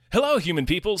Hello, human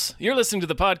peoples. You're listening to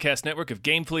the podcast network of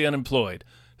Gamefully Unemployed.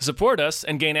 To support us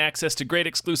and gain access to great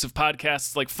exclusive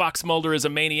podcasts like Fox Mulder is a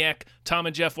Maniac, Tom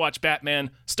and Jeff Watch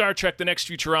Batman, Star Trek The Next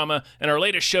Futurama, and our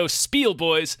latest show, Spiel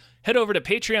Boys, head over to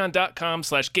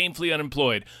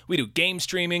patreon.com/gamefullyunemployed. We do game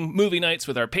streaming, movie nights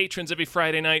with our patrons every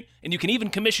Friday night, and you can even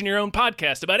commission your own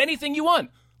podcast about anything you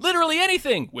want. Literally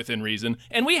anything, within reason,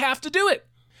 and we have to do it.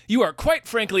 You are quite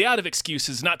frankly out of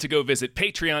excuses not to go visit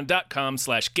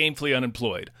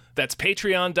patreon.com/gamefullyunemployed. That's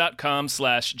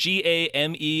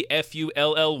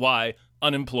patreon.com/GAMEFULLY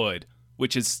unemployed,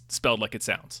 which is spelled like it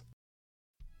sounds.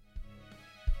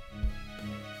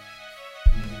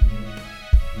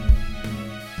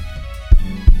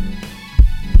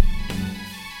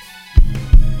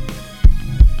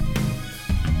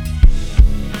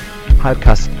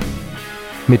 Hypecast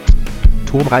mit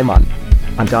Tom Reimann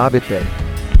und David Bell.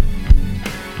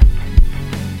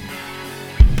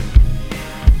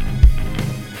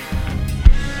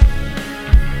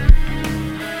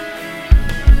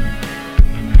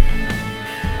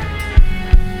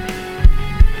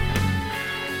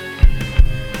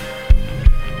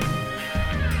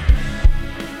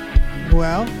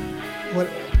 Well, what?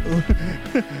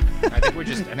 I think we're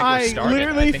just. I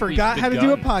literally forgot how to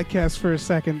do a podcast for a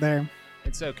second there.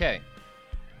 It's okay.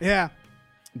 Yeah.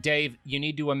 Dave, you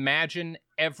need to imagine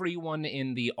everyone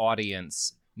in the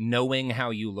audience knowing how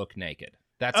you look naked.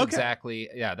 That's okay. Exactly.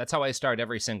 Yeah, that's how I start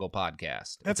every single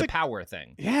podcast. That's it's a power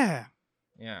thing. Yeah.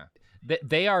 Yeah.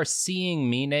 They are seeing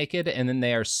me naked, and then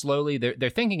they are slowly, they're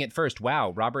thinking at first,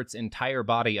 wow, Robert's entire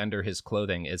body under his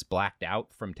clothing is blacked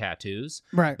out from tattoos.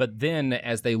 Right. But then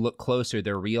as they look closer,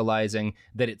 they're realizing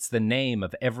that it's the name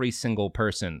of every single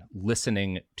person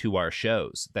listening to our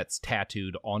shows that's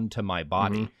tattooed onto my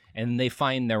body. Mm-hmm. And they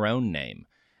find their own name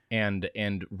and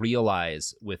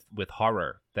realize with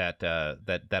horror that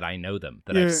I know them,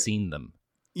 that I've seen them.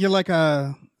 You're like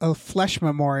a flesh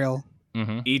memorial.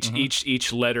 Mm-hmm.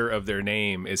 Each letter of their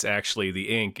name is actually, the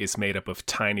ink is made up of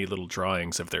tiny little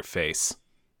drawings of their face.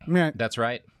 Yeah. That's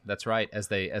right. As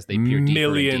they peer deeper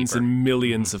millions and, and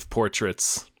millions of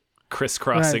portraits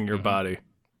crisscrossing your body.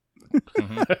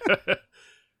 Mm-hmm.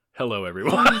 Hello,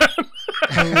 everyone.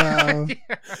 Hello.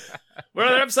 We're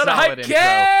on an episode of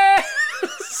Hypecast.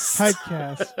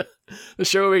 Hypecast. The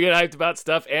show where we get hyped about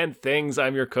stuff and things.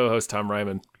 I'm your co-host, Tom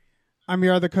Ryman. I'm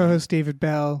your other co-host, David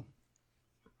Bell.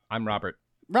 I'm Robert.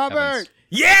 Evans.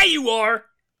 Yeah, you are.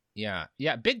 Yeah.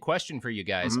 Big question for you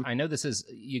guys. Mm-hmm. I know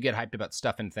you get hyped about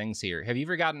stuff and things here. Have you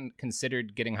ever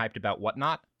considered getting hyped about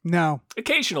whatnot? No.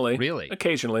 Occasionally. Really?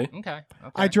 Occasionally. Okay.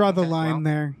 I draw the line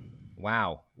there.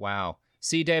 Wow.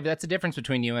 See, Dave, that's the difference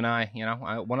between you and I. You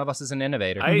know, one of us is an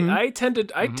innovator. I tend to.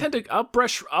 I'll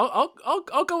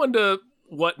go into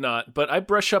whatnot, but I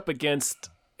brush up against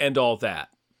and all that.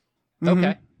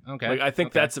 Okay. Like, I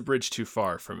think that's a bridge too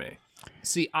far for me.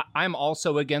 See, I'm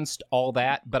also against all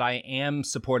that, but I am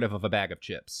supportive of a bag of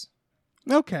chips.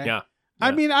 Okay. Yeah.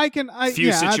 I mean,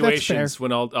 few situations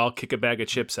when I'll kick a bag of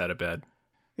chips out of bed.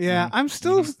 Yeah, I'm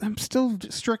still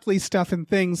strictly stuff and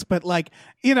things, but like,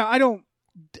 I don't,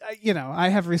 I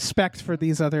have respect for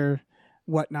these other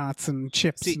whatnots and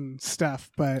chips and stuff,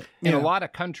 but in a lot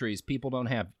of countries, people don't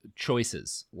have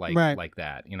choices like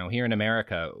that. Here in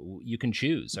America, you can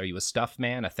choose. Are you a stuff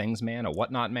man, a things man, a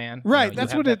whatnot man? Right.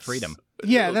 That's what it's freedom.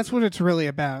 Yeah, that's what it's really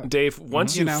about. Dave,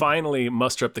 once you finally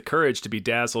muster up the courage to be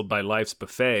dazzled by life's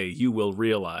buffet, you will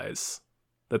realize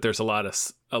that there's a lot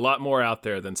more out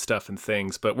there than stuff and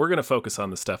things. But we're going to focus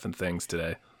on the stuff and things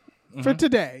today. For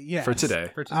today, yes. For today.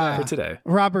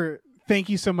 Robert, thank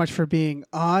you so much for being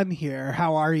on here.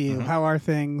 How are you? Mm-hmm. How are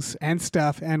things and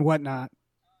stuff and whatnot?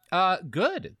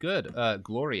 Good.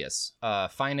 Glorious.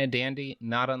 Fine and dandy,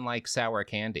 not unlike sour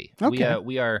candy. Okay.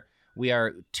 We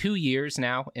are 2 years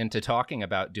now into talking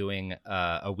about doing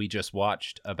a We Just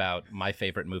Watched about my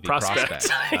favorite movie, Prospect.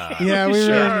 Yeah, we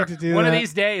really need to do one that.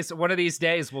 One of these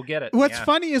days, we'll get it. What's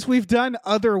funny is we've done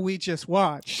other We Just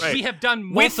Watched. Right. We have done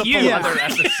multiple other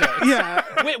episodes. Yeah.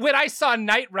 When I saw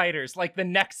Night Riders, like the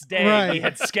next day, we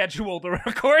had scheduled a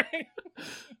recording.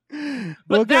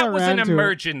 But that was an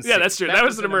emergency. Yeah, that's true. That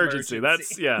was an emergency.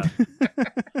 That's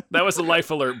that was a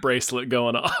life alert bracelet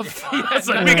going off. Yes,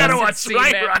 like, we gotta watch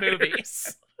Night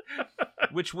Riders.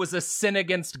 Which was a sin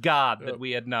against God that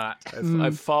we had not.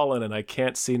 I've fallen and I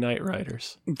can't see Night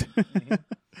Riders.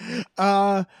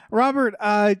 Robert,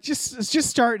 just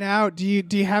starting out, do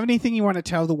you have anything you want to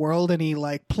tell the world? Any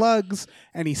like plugs,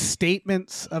 any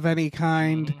statements of any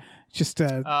kind? Just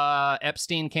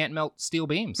Epstein can't melt steel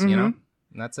beams, you know?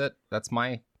 And that's it. That's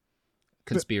my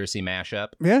conspiracy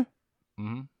mashup. Yeah.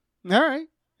 Mm-hmm. All right.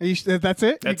 That's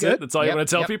it? That's You good? it? That's all you want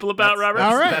to tell people about, That's- Robert?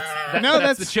 All right.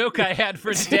 That's the joke I had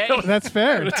for today. That's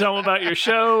fair. Gonna tell them about your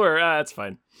show, or that's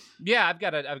fine. Yeah, I've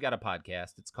got a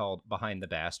podcast. It's called Behind the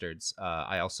Bastards.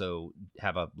 I also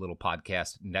have a little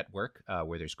podcast network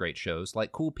where there's great shows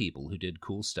like Cool People Who Did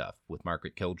Cool Stuff with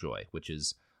Margaret Killjoy, which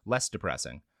is less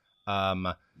depressing.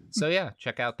 So yeah,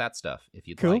 check out that stuff if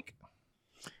you'd Cool. like.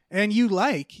 And you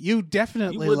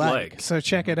definitely would like. So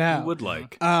check it out. You would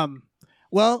like.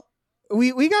 Well,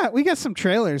 we got some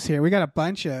trailers here. We got a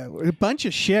bunch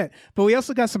of shit, but we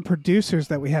also got some producers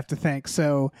that we have to thank.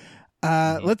 So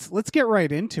let's get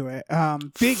right into it.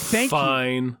 Big thank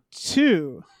you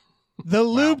to the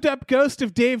lubed up ghost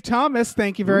of Dave Thomas.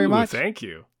 Thank you very much. Thank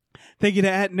you. Thank you to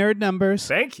 @Nerd Numbers.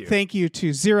 Thank you. Thank you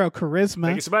to Zero Charisma.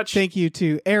 Thank you so much. Thank you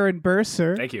to Aaron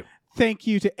Burser. Thank you. Thank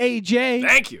you to AJ.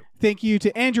 Thank you. Thank you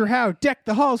to Andrew Howe. Deck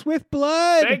the halls with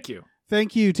blood. Thank you.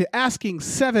 Thank you to Asking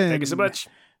Seven. Thank you so much.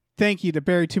 Thank you to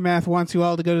Barry Two Math. Wants you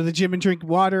all to go to the gym and drink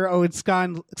water. Oh, it's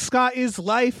Scott is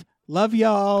life. Love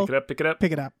y'all. Pick it up.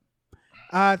 Pick it up.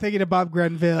 Thank you to Bob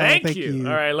Grenville. Thank you.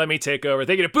 All right, let me take over.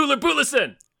 Thank you to Bootler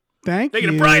Bootleson. Thank you. Thank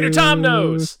you to Brian or Tom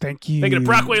Knows. Thank you. Thank you to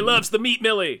Brockway Loves the Meat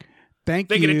Millie.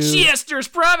 Thank you. Thank you to Chester's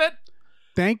Private.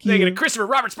 Thank you. Thank you to Christopher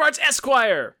Robert Sparks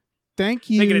Esquire. Thank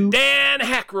you. Thank you to Dan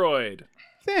Hackroyd.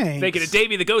 Thanks. Thank you to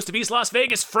Davey the Ghost of East Las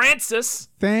Vegas Francis.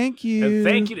 Thank you. And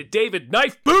thank you to David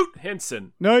Knife Boot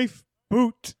Henson. Knife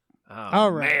Boot. Oh,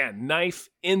 All right. man, knife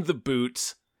in the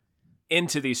boot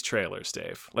into these trailers,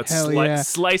 Dave. Let's Hell yeah.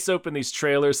 slice open these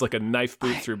trailers like a knife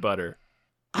boot through butter.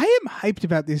 I am hyped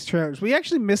about these trailers. We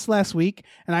actually missed last week,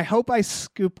 and I hope I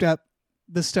scooped up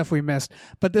the stuff we missed.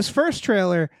 But this first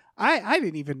trailer, I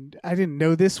didn't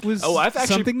know this was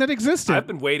something that existed. I've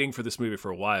been waiting for this movie for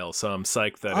a while, so I'm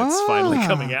psyched that it's finally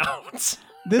coming out.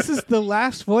 This is the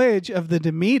last voyage of the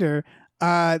Demeter.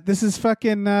 This is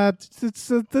fucking it's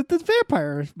the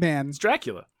vampire man. It's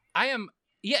Dracula.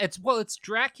 It's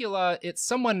Dracula. It's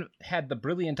someone had the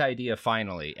brilliant idea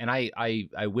finally, and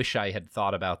I wish I had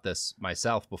thought about this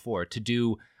myself before, to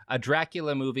do a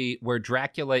Dracula movie where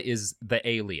Dracula is the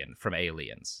alien from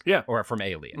Aliens. Yeah. Or from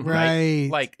Alien. Right.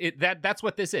 Like that's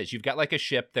what this is. You've got like a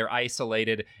ship, they're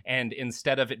isolated, and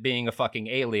instead of it being a fucking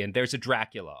alien, there's a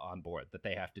Dracula on board that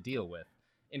they have to deal with.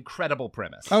 Incredible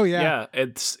premise. Oh yeah. Yeah,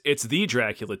 it's the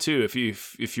Dracula too. If you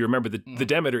remember, the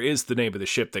Demeter is the name of the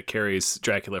ship that carries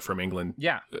Dracula from England.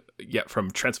 Yeah.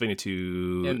 From Transylvania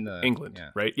to England, yeah.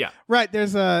 right? Yeah. Right.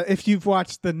 There's if you've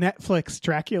watched the Netflix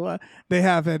Dracula, they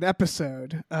have an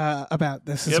episode about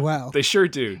this as well. They sure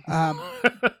do.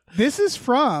 This is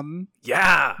from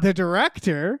the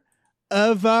director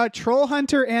of Troll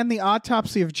Hunter and The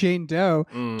Autopsy of Jane Doe,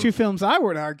 two films I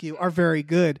would argue are very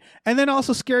good. And then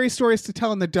also Scary Stories to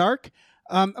Tell in the Dark,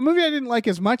 a movie I didn't like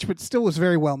as much, but still was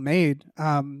very well made.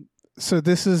 So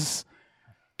this is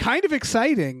kind of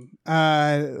exciting,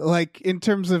 like in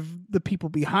terms of the people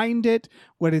behind it,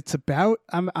 what it's about.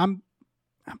 I'm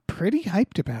pretty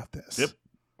hyped about this. Yep,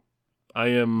 I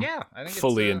am. I think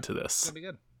fully it's into this. Gonna be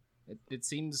good. It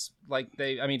seems like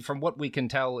from what we can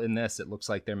tell in this, it looks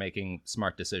like they're making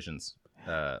smart decisions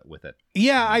with it.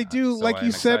 Yeah, I do. So like I'm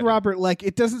you said, excited. Robert, like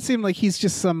it doesn't seem like he's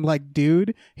just some like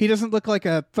dude. He doesn't look like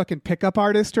a fucking pickup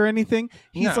artist or anything.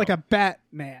 He's like a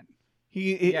Batman.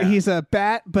 He's a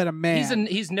bat, but a man.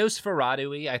 He's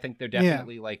Nosferatu-y. I think they're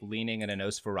definitely like leaning in a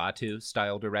Nosferatu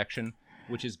style direction,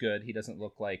 which is good. He doesn't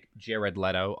look like Jared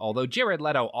Leto, although Jared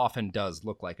Leto often does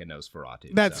look like a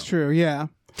Nosferatu. That's true. Yeah.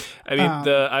 I mean,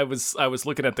 I was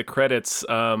looking at the credits.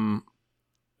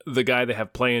 The guy they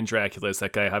have playing Dracula is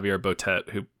that guy Javier Botet,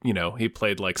 who he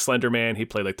played like Slender Man. He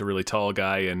played like the really tall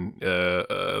guy in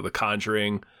The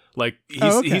Conjuring. Like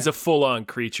he's a full on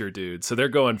creature dude. So they're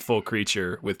going full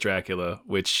creature with Dracula,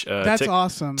 which that's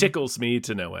awesome. Tickles me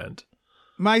to no end.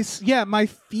 My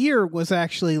fear was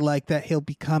actually like that he'll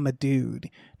become a dude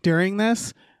during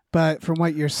this, but from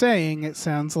what you're saying, it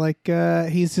sounds like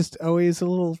he's just always a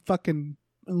little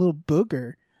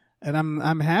booger, and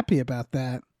I'm happy about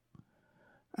that.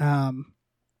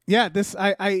 This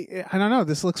I don't know.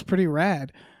 This looks pretty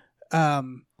rad.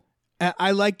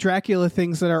 I like Dracula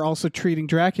things that are also treating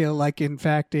Dracula like, in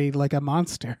fact, a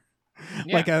monster,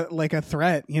 like a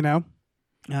threat.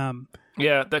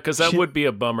 Yeah, because that would be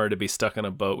a bummer to be stuck on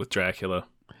a boat with Dracula.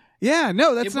 Yeah,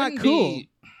 no, that's not cool.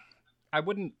 I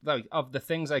wouldn't, like, of the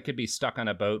things I could be stuck on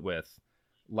a boat with,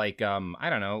 like, I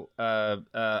don't know,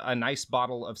 a nice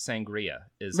bottle of sangria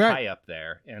is high up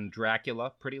there, and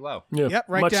Dracula pretty low. Yeah, yep,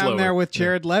 right down there with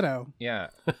Jared Leto. Yeah,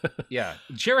 yeah.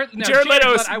 Jared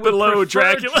Leto is below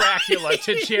Dracula. Dracula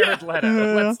to Jared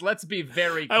Leto. Let's be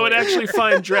very clear. I would actually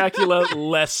find Dracula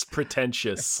less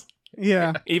pretentious.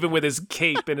 Yeah. Even with his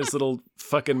cape and his little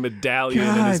fucking medallion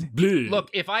and his bleh. Look,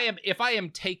 if I am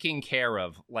taking care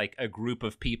of like a group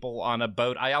of people on a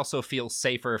boat, I also feel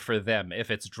safer for them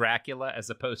if it's Dracula as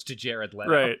opposed to Jared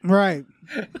Leto. Right.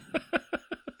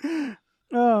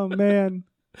 Oh man.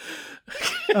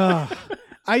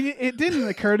 It didn't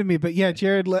occur to me, but yeah,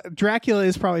 Dracula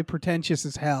is probably pretentious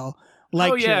as hell.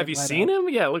 Like, Jared have you Leto. seen him?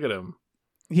 Yeah, look at him.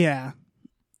 Yeah.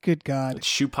 Good God.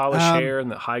 Shoe polish hair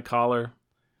and the high collar.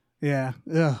 Yeah.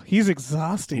 Ugh, he's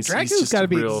exhausting. Dracula's got to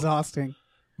be exhausting.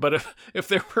 But if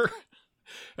there were,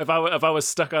 if I was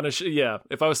stuck on a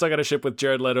if I was stuck on a ship with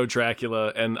Jared Leto,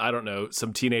 Dracula, and I don't know,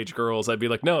 some teenage girls, I'd be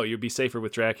like, no, you'd be safer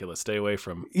with Dracula. Stay away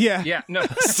from. Yeah. No.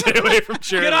 Stay away from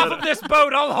Jared Get Leto. off of this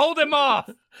boat. I'll hold him off.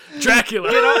 Dracula.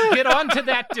 Get onto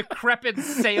that decrepit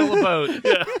sailboat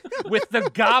with the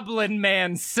Goblin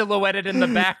Man silhouetted in the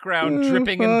background,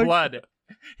 dripping in blood.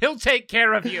 He'll take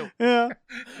care of you. Yeah.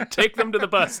 Take them to the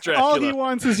bus, Dracula. All he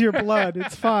wants is your blood.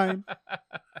 It's fine.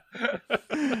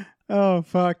 Oh,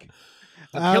 fuck.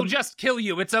 He'll just kill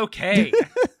you. It's okay.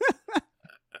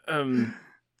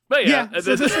 But yeah,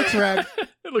 so this looks rad.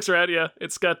 It looks rad. Yeah,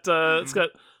 it's got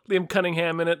Liam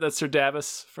Cunningham in it. That's Sir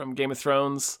Davos from Game of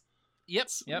Thrones. Yep.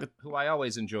 Who I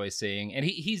always enjoy seeing, and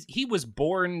he was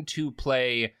born to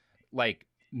play like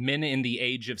men in the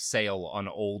age of sail on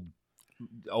old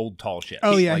tall ships.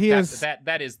 Oh yeah, like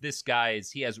that is this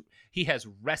guy's. He has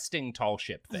resting tall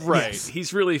ship things. Right. Yes.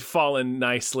 He's really fallen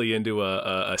nicely into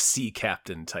a sea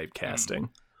captain type casting.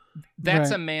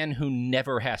 That's a man who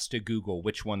never has to Google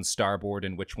which one's starboard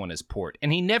and which one is port.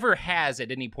 And he never has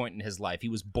at any point in his life. He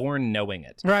was born knowing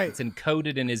it. Right. It's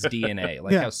encoded in his DNA.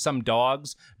 Like how some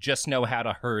dogs just know how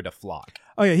to herd a flock.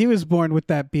 Oh yeah, he was born with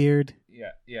that beard.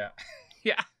 Yeah.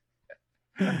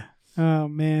 Oh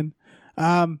man.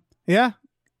 Yeah.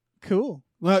 Cool.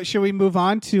 Well, should we move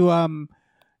on to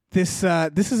this?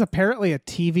 This is apparently a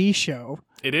TV show.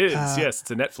 It is. Yes,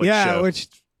 it's a Netflix show. Yeah, which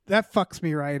that fucks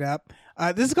me right up.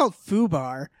 This is called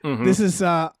FUBAR. Mm-hmm. This is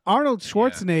Arnold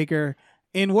Schwarzenegger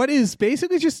in what is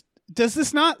basically just. Does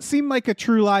this not seem like a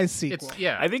True Lies sequel?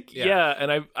 I think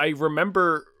and I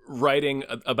remember writing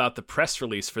about the press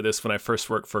release for this when I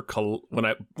first worked for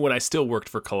when I still worked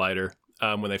for Collider.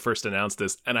 When they first announced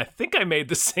this, and I think I made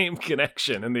the same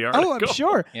connection in the article. Oh, I'm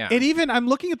sure. Yeah. I'm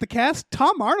looking at the cast.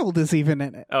 Tom Arnold is even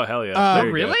in it. Oh, hell yeah.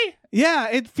 Really? Yeah,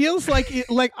 it feels like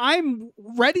like I'm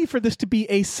ready for this to be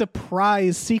a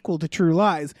surprise sequel to True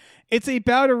Lies. It's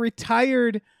about a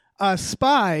retired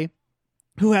spy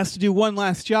who has to do one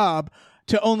last job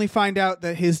to only find out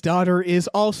that his daughter is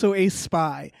also a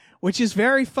spy, which is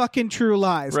very fucking True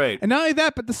Lies. Right. And not only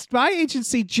that, but the spy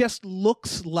agency just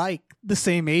looks like the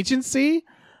same agency.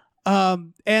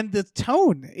 And the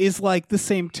tone is like the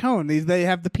same tone. They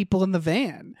have the people in the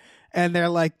van and they're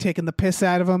like taking the piss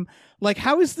out of them. Like,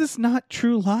 how is this not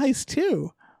True Lies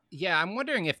too? Yeah, I'm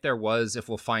wondering if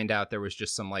we'll find out there was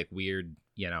just some like weird,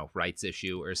 rights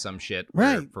issue or some shit.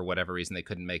 Right. For whatever reason they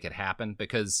couldn't make it happen.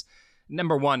 Because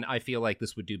number one, I feel like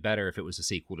this would do better if it was a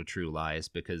sequel to True Lies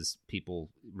because people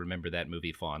remember that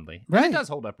movie fondly. Right. And it does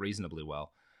hold up reasonably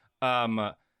well.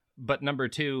 But number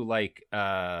two, like,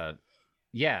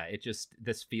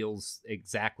 this feels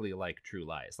exactly like True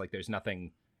Lies. Like there's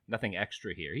nothing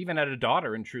extra here. He even had a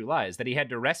daughter in True Lies that he had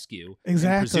to rescue.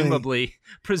 Exactly. And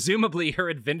presumably her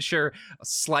adventure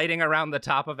sliding around the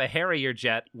top of a Harrier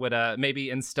jet would maybe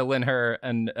instill in her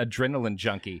an adrenaline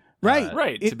junkie.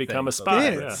 Right. To become a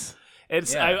spy.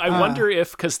 Yeah. I wonder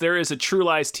if, because there is a True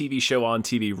Lies TV show on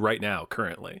TV right now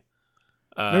currently.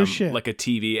 No shit. Like a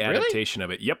TV adaptation of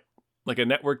it. Yep. Like a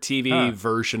network TV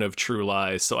version of True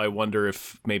Lies. So I wonder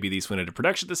if maybe these went into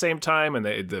production at the same time and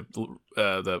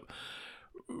the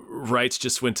rights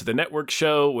just went to the network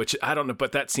show, which I don't know,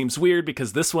 but that seems weird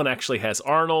because this one actually has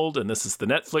Arnold and this is the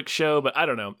Netflix show, but I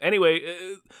don't know. Anyway,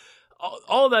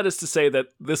 all of that is to say that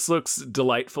this looks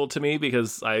delightful to me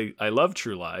because I love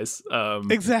True Lies.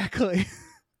 Exactly.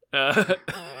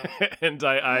 And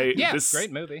this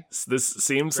great movie. This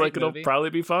seems great like it'll probably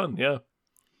be fun. Yeah.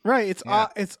 Right,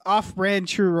 it's off-brand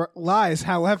True Lies.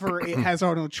 However, it has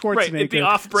Arnold Schwarzenegger. Right, the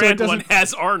off-brand one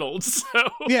has Arnold. So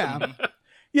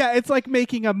yeah, it's like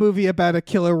making a movie about a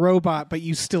killer robot, but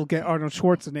you still get Arnold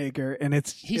Schwarzenegger, and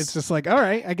it's just like, all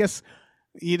right, I guess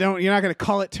you're not going to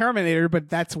call it Terminator, but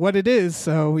that's what it is.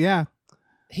 So yeah,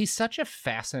 he's such a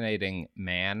fascinating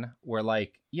man. Where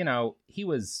he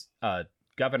was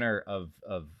governor of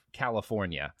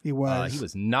California. He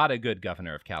was not a good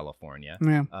governor of California.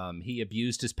 Yeah. He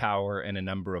abused his power in a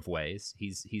number of ways.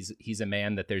 He's a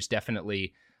man that there's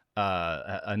definitely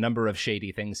a number of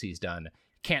shady things he's done.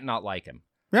 Can't not like him.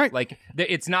 Right. Like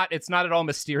it's not at all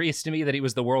mysterious to me that he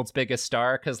was the world's biggest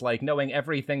star, because like knowing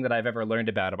everything that I've ever learned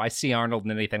about him, I see Arnold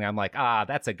in anything, I'm like,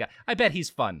 that's a guy. I bet he's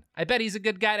fun. I bet he's a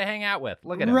good guy to hang out with.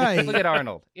 Look at him. Right. Look at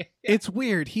Arnold. It's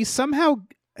weird. He's somehow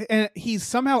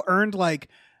earned like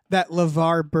that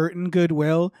LeVar Burton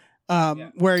goodwill,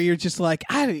 where you're just like,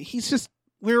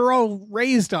 we were all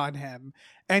raised on him,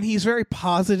 and he's very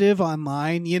positive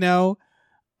online. You know,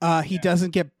 he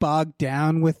doesn't get bogged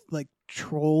down with like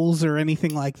trolls or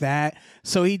anything like that,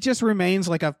 so he just remains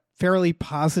like a fairly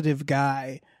positive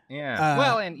guy.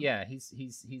 He's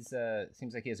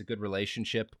seems like he has a good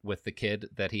relationship with the kid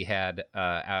that he had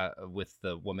with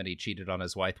the woman he cheated on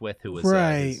his wife with, who was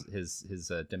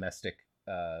his domestic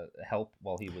help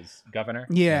while he was governor.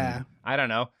 And I don't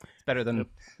know, it's better than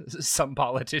some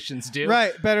politicians do,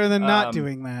 right? Better than not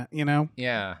doing that, you know.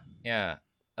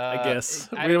 I guess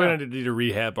we don't need to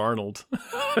rehab Arnold.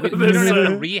 We don't need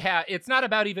to rehab. It's not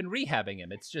about even rehabbing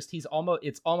him. It's just it's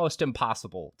almost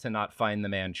impossible to not find the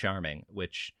man charming,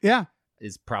 which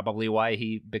is probably why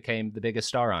he became the biggest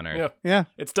star on Earth. Yeah.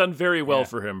 It's done very well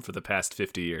for him for the past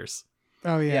 50 years.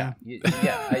 Oh yeah.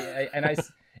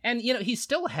 And you know, he's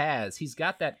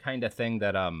got that kind of thing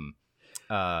that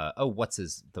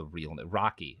what's the real name?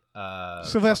 Rocky.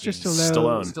 Sylvester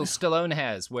Stallone. Stallone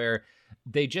has, where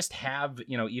they just have,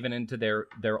 you know, even into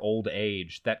their old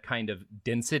age, that kind of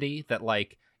density that,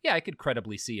 like, I could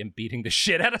credibly see him beating the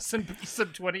shit out of some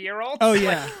 20-year-olds. Oh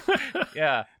yeah.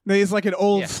 Yeah. No, he's like an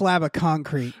old slab of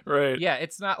concrete. Right. Yeah,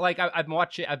 it's not like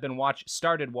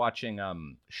started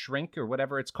watching Shrink or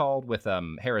whatever it's called with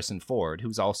Harrison Ford,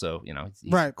 who's also, you know,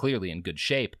 he's clearly in good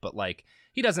shape, but like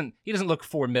he doesn't look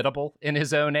formidable in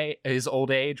his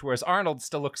old age, whereas Arnold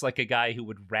still looks like a guy who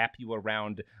would wrap you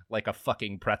around like a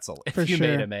fucking pretzel if you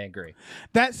made him angry.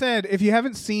 That said, if you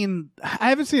haven't seen, I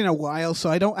haven't seen in a while, so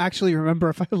I don't actually remember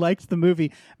if I liked the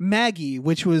movie Maggie,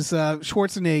 which was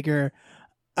Schwarzenegger.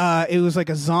 It was like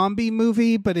a zombie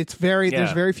movie, but there's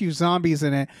very few zombies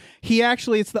in it.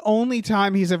 It's the only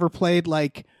time he's ever played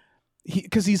like,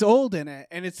 because he's old in it,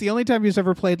 and it's the only time he's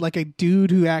ever played like a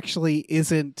dude who actually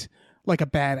isn't like a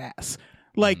badass.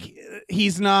 Like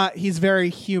he's very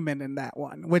human in that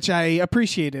one, which I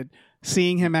appreciated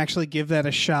seeing him actually give that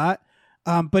a shot.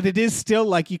 But it is still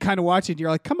like you kind of watch it and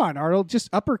you're like, come on, Arnold, just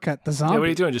uppercut the zombie. Yeah, what are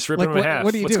you doing? Just ripping him in half.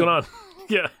 What's going on?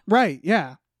 Yeah. Right.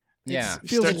 Yeah. It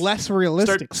feels less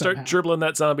realistic. Start dribbling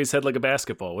that zombie's head like a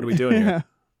basketball. What are we doing here?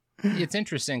 It's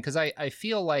interesting because I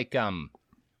feel like,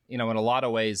 you know, in a lot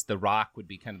of ways, The Rock would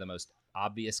be kind of the most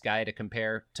obvious guy to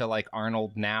compare to like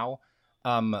Arnold now.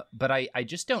 But I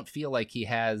just don't feel like he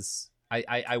has,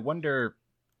 I wonder,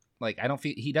 like, I don't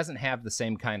feel, he doesn't have the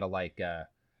same kind of like,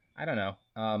 I don't know,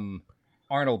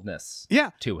 Arnoldness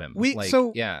to him.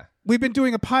 We've been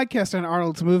doing a podcast on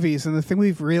Arnold's movies, and the thing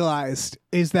we've realized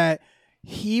is that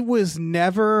he was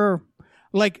never,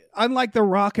 like, unlike The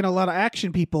Rock and a lot of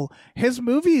action people, his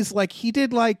movies, like, he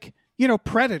did, like, you know,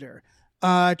 Predator,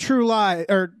 True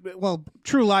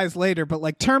Lies later, but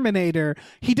like Terminator,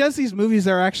 he does these movies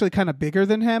that are actually kind of bigger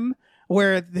than him,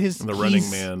 where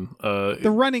The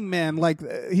Running Man, like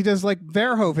he does like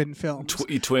Verhoeven films,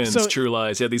 Twins, True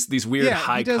Lies, these weird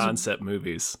high concept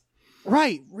movies,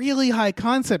 right? Really high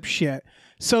concept shit.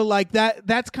 So like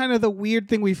that's kind of the weird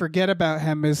thing we forget about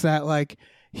him, is that like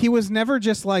he was never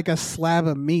just like a slab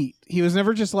of meat. He was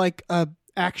never just like a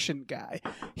action guy.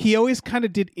 He always kind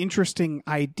of did interesting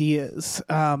ideas.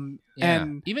 And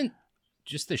even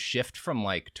just the shift from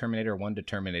like Terminator 1 to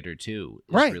Terminator 2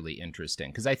 is really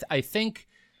interesting, because I think,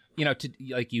 you know, to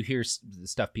like, you hear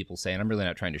stuff people say, and I'm really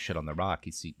not trying to shit on The Rock.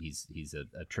 He's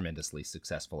a tremendously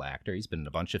successful actor. He's been in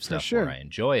a bunch of stuff where I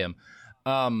enjoy him.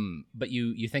 But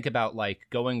you think about like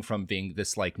going from being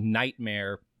this like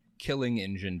nightmare killing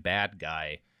engine bad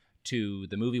guy to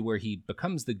the movie where he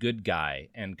becomes the good guy,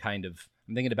 and kind of,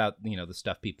 I'm thinking about, you know, the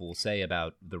stuff people will say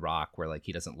about The Rock, where like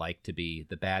he doesn't like to be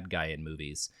the bad guy in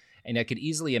movies. And I could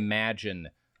easily imagine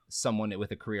someone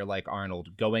with a career like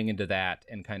Arnold going into that,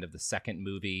 and kind of the second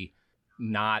movie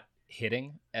not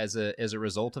hitting as a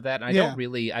result of that. And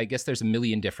I guess there's a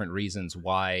million different reasons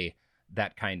why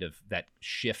that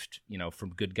shift, you know,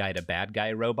 from good guy to bad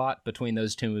guy robot between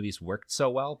those two movies worked so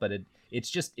well. But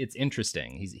it's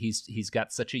interesting. He's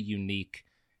got such a unique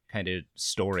kind of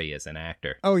story as an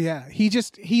actor. Oh yeah,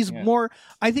 he's more,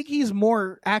 I think he's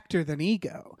more actor than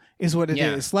ego is what it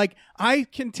is. Like, I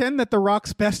contend that The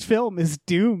Rock's best film is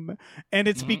Doom, and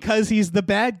it's because he's the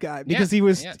bad guy, because it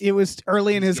was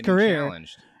early in his career.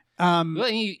 Well,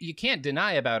 you can't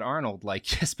deny about Arnold,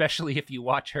 like, especially if you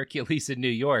watch Hercules in New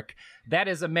York, that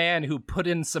is a man who put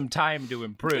in some time to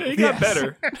improve. He got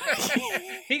better.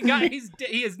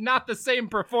 He is not the same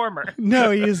performer. No,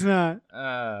 he is not.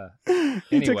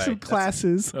 He took some Anyway,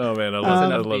 classes. Oh man, I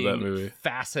love that movie.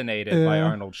 Fascinated by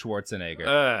Arnold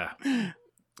Schwarzenegger.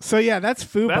 So yeah, that's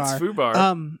FUBAR. That's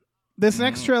FUBAR. This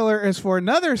next trailer is for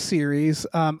another series,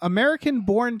 American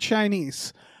Born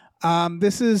Chinese.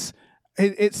 This is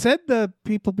it said the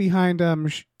people behind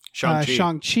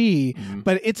Shang-Chi,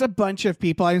 but it's a bunch of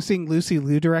people. I'm seeing Lucy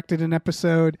Liu directed an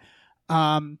episode.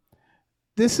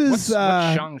 This is what's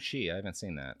Shang-Chi? I haven't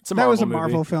seen that. That was a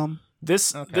Marvel film.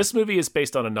 This movie is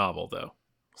based on a novel, though.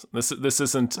 This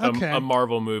isn't a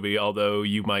Marvel movie, although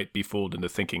you might be fooled into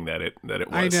thinking that it was.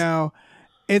 I know.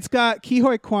 It's got Ke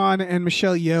Huy Quan and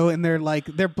Michelle Yeoh, and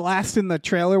they're blasting the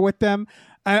trailer with them.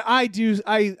 I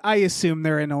assume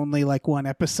they're in only like one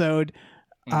episode,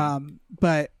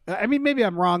 but I mean maybe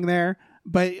I'm wrong there.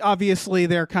 But obviously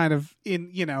they're kind of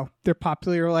they're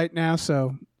popular right now,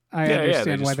 so I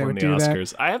understand why they would do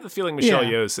Oscars. that. I have the feeling Michelle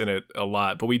Yeoh's in it a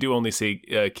lot, but we do only see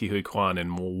Ke Huy Quan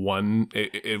in one.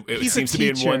 It seems to be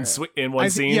in one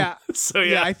scene. Yeah, so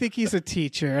I think he's a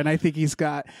teacher, and I think he's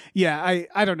got. Yeah,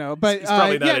 I don't know, but it's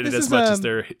probably not in it as much as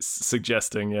they're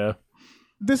suggesting. Yeah.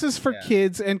 This is for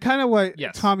kids, and kind of what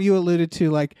Tom, you alluded to.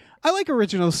 Like, I like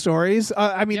original stories.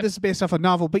 I mean, this is based off a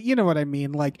novel, but you know what I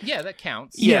mean. Like, yeah, that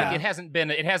counts. Yeah, like, it hasn't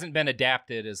been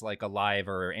adapted as like a live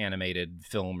or animated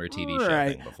film or TV show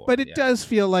thing before. But it does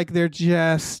feel like they're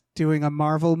just doing a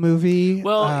Marvel movie.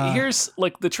 Well, here's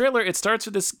like the trailer. It starts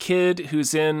with this kid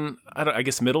who's in I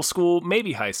guess middle school,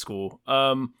 maybe high school.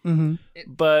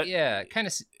 But yeah, kind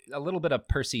of. A little bit of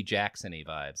Percy Jackson-y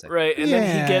vibes. Right, and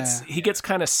then he gets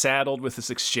kind of saddled with this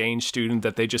exchange student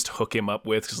that they just hook him up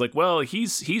with. Because like, well,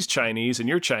 he's Chinese and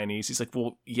you're Chinese. He's like,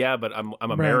 well, yeah, but I'm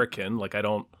American. Like, I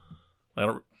don't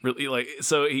really like.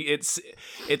 So it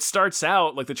starts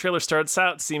out like the trailer starts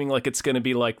out seeming like it's going to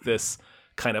be like this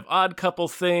kind of odd couple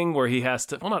thing where he has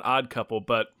to. Well, not odd couple,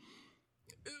 but.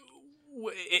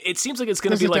 It seems like it's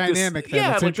going to be like this,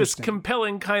 like this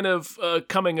compelling kind of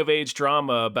coming of age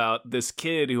drama about this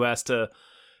kid who has to.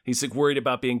 He's like worried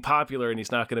about being popular, and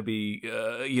he's not going to be.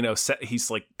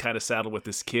 He's like kind of saddled with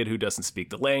this kid who doesn't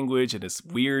speak the language and is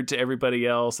weird to everybody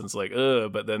else, and it's like,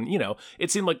 But then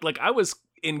it seemed like I was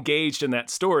engaged in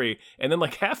that story, and then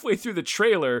like halfway through the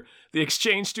trailer, the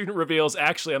exchange student reveals,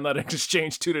 actually, I'm not an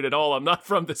exchange student at all. I'm not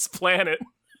from this planet.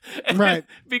 And it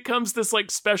becomes this like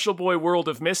special boy world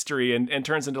of mystery and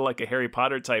turns into like a Harry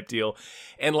Potter type deal.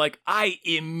 And like I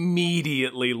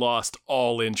immediately lost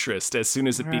all interest as soon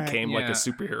as it became like a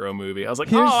superhero movie. I was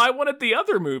like, I wanted the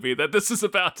other movie that this is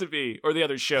about to be, or the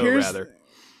other show rather.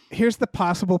 Here's the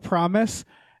possible promise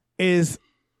is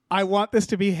I want this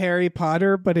to be Harry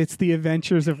Potter, but it's the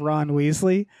adventures of Ron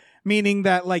Weasley, meaning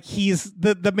that like he's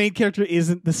the main character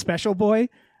isn't the special boy.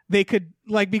 They could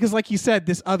because like you said,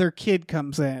 this other kid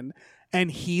comes in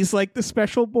and he's like the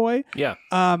special boy. Yeah.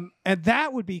 And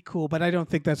that would be cool, but I don't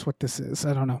think that's what this is.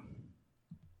 I don't know.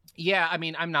 Yeah, I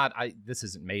mean, this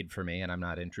isn't made for me and I'm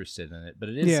not interested in it, but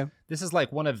it is. Yeah. This is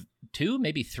like one of two,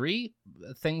 maybe three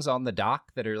things on the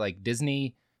dock that are like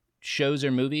Disney shows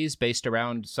or movies based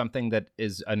around something that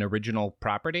is an original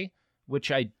property,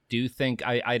 which I do think,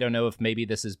 I don't know if maybe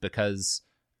this is because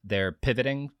they're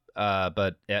pivoting.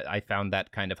 But I found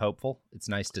that kind of hopeful. It's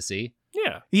nice to see.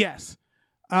 Yeah. Yes.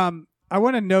 I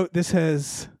want to note this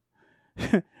has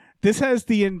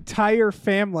the entire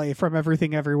family from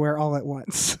Everything Everywhere all at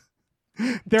once.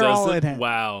 They're all in it.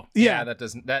 Wow. Yeah,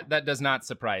 that does not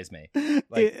surprise me.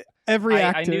 Like every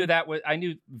actor. I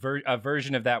knew a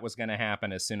version of that was going to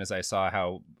happen as soon as I saw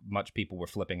how much people were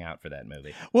flipping out for that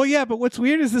movie. Well, yeah, but what's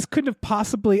weird is this couldn't have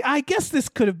possibly. I guess this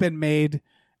could have been made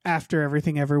after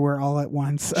Everything Everywhere all at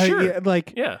once. Sure. Yeah.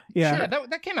 Sure,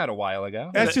 that came out a while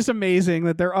ago. That's just amazing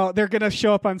that they're gonna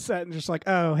show up on set and just like,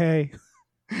 oh hey,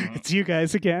 it's you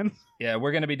guys again. Yeah,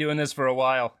 we're gonna be doing this for a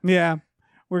while. Yeah,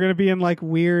 we're gonna be in like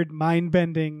weird mind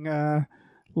bending,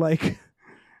 martial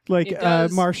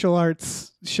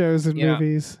arts shows and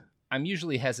movies. I'm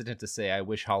usually hesitant to say I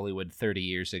wish Hollywood 30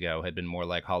 years ago had been more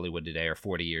like Hollywood today or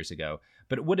 40 years ago.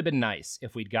 But it would have been nice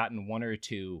if we'd gotten one or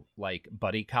two like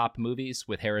buddy cop movies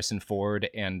with Harrison Ford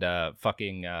and Mark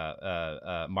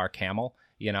Hamill,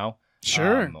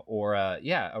 Sure. Or a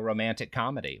romantic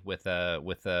comedy with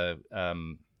Princess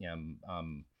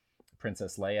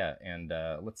Leia and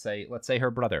let's say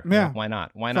her brother. Yeah. Why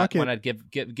not? Why not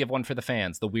give one for the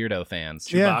fans, the weirdo fans?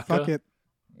 Chewbacca. Yeah, fuck it.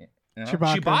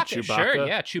 Chewbacca. Sure,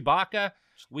 yeah, Chewbacca.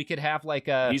 We could have like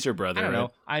a. He's your brother. I don't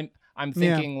know. I'm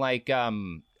thinking like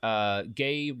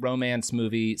gay romance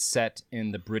movie set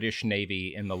in the British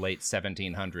Navy in the late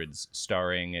 1700s,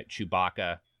 starring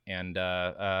Chewbacca and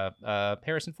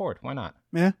Harrison Ford. Why not?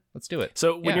 Yeah, let's do it.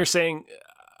 So when you're saying,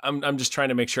 I'm just trying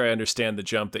to make sure I understand the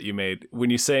jump that you made. When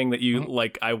you're saying that you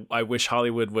like, I wish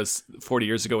Hollywood was 40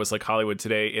 years ago was like Hollywood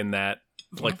today, in that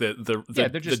like the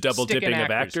double dipping of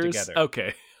actors. Together.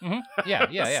 Okay.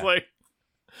 Yeah. Like,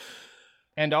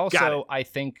 and also, I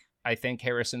think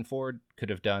Harrison Ford could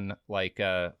have done like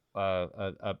a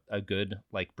good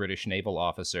like British naval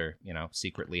officer,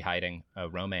 secretly hiding a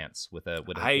romance with a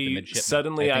midshipman.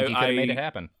 Suddenly, I think he could have made it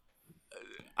happen.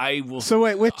 I will. So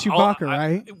wait, with Chewbacca,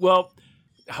 right? Well,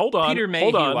 hold on. Peter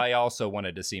Mayhew, I also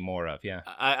wanted to see more of. Yeah,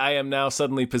 I am now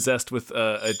suddenly possessed with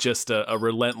just a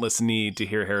relentless need to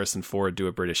hear Harrison Ford do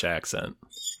a British accent.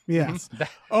 Yes.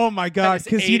 Oh my God,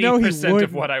 because he would.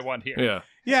 Of what I want here.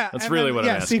 Yeah, that's really what I'm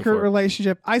asking secret for.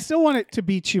 relationship. I still want it to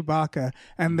be Chewbacca,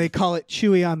 and they call it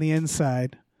Chewie on the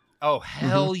inside. Oh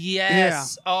hell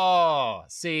yes! Yeah. Oh,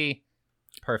 see,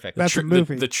 perfect. That's a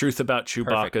movie. The truth about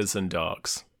Chewbaccas and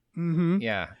dogs. Mm-hmm.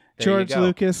 Yeah, George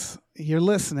Lucas, you're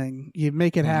listening. You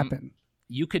make it happen.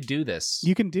 You could do this.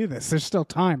 You can do this. There's still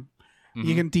time.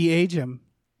 You can de-age him,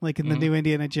 like in the new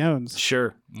Indiana Jones.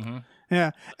 Sure.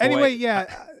 Yeah. Anyway, yeah.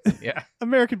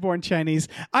 American-born Chinese.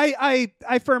 I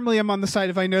firmly am on the side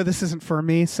of I know this isn't for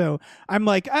me, so I'm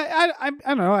like I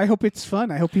don't know. I hope it's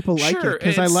fun. I hope people like it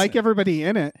because I like everybody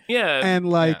in it. Yeah, and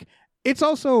like it's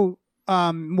also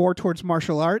more towards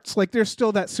martial arts. Like there's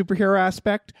still that superhero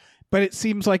aspect, but it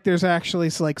seems like there's actually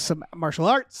like some martial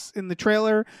arts in the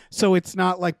trailer, so it's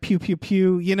not like pew pew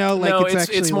pew. Like no, it's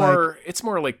actually it's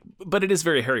more like, but it is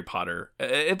very Harry Potter.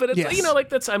 But it's like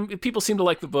that's people seem to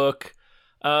like the book.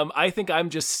 I think I'm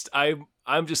just kind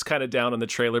of down on the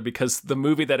trailer because the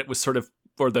movie that it was sort of,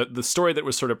 or the story that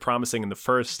was sort of promising in the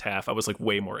first half, I was like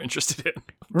way more interested in.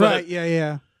 Right?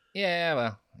 Yeah.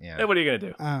 Well, yeah. What are you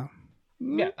gonna do?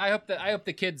 Yeah, I hope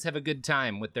the kids have a good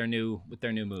time with their new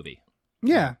movie.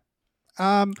 Yeah.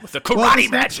 With the karate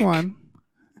magic next one.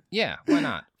 Yeah, why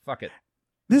not? Fuck it.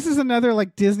 This is another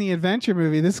like Disney adventure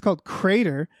movie. This is called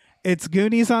Crater. It's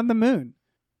Goonies on the Moon,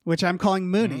 which I'm calling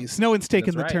Moonies. No one's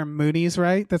taken the term Moonies,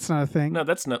 right? That's not a thing. No,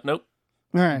 that's not. Nope.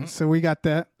 All right, so we got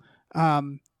that.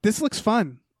 This looks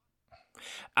fun.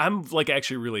 I'm like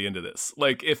actually really into this.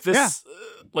 Like if this,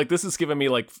 like this is giving me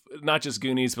like not just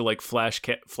Goonies, but like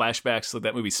flashbacks to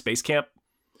that movie Space Camp.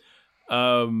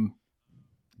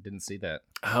 Didn't see that.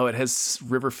 Oh, it has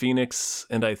River Phoenix,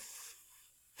 and I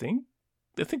think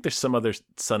there's some other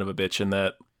son of a bitch in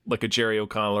that, like a Jerry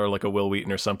O'Connell or like a Will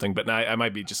Wheaton or something. But I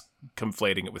might be just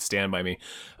conflating it with Stand By Me.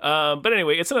 But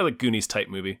anyway, it's another Goonies type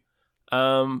movie.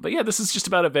 But yeah, this is just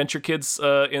about adventure kids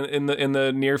in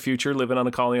the near future living on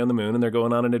a colony on the moon, and they're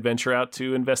going on an adventure out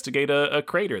to investigate a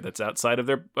crater that's outside of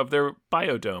their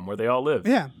biodome where they all live.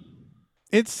 Yeah.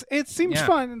 It seems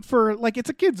fun for like it's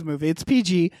a kids movie. It's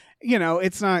PG.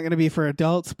 It's not going to be for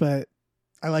adults, but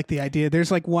I like the idea.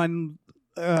 There's like one.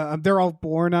 They're all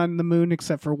born on the moon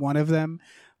except for one of them.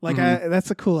 Like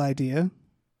that's a cool idea.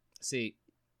 See,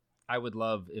 I would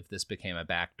love if this became a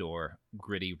backdoor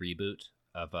gritty reboot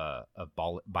of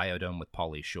Biodome with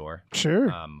Pauly Shore. Sure.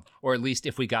 Or at least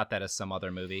if we got that as some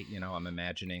other movie. I'm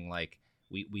imagining like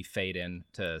we fade in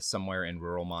to somewhere in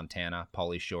rural Montana.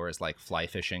 Pauly Shore is like fly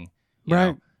fishing.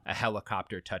 Right. A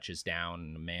helicopter touches down,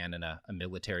 and a man in a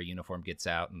military uniform gets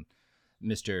out, and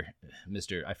Mr.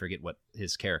 I forget what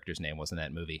his character's name was in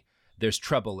that movie. There's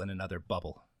trouble in another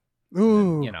bubble.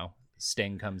 Ooh. And then,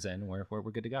 Sting comes in. We're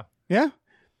good to go. Yeah.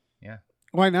 Yeah.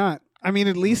 Why not? I mean,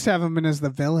 at least have him in as the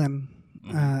villain.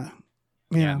 Yeah.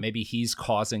 Maybe he's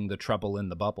causing the trouble in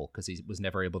the bubble because he was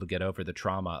never able to get over the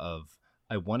trauma of.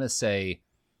 I want to say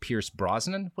Pierce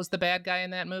Brosnan was the bad guy in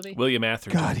that movie. William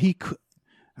Atherton. God, he could.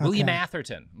 Okay. William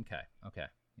Atherton. Okay.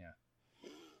 Yeah.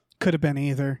 Could have been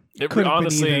either.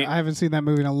 Honestly, been either. I haven't seen that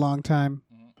movie in a long time.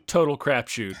 Total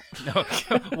crapshoot. No,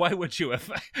 why would you have?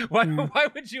 Why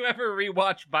would you ever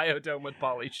rewatch Biodome with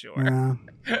Pauly Shore?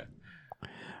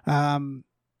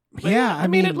 Yeah. I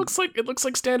mean, it looks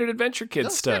like standard adventure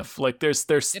kid stuff. Good. Like there's.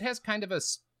 It has kind of a.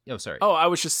 Oh, sorry. Oh, I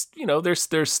was just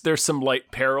there's some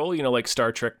light peril, like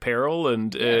Star Trek peril,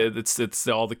 and it's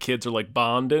all the kids are like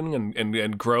bonding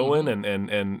and growing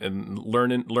and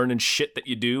learning shit that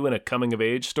you do in a coming of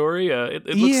age story.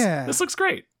 This looks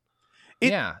great.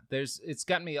 It's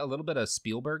got me a little bit of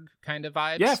Spielberg kind of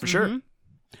vibes. Yeah, for sure.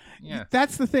 Yeah,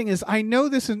 that's the thing is I know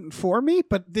this isn't for me,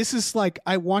 but this is like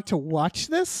I want to watch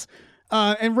this,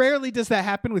 and rarely does that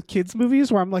happen with kids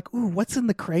movies where I'm like, ooh, what's in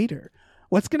the crater?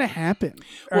 What's going to happen?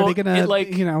 Are they going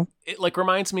to, It like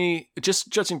reminds me, just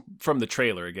judging from the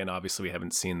trailer, again, obviously we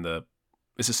haven't seen the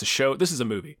Is this a show? This is a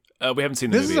movie. We haven't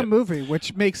seen the movie. This is a movie,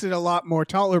 which makes it a lot more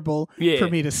tolerable for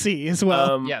me to see as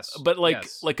well. Yes, but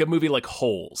like a movie like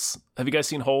Holes. Have you guys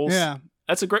seen Holes? Yeah.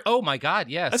 That's a great. Oh my God!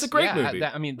 Yes, that's a great movie.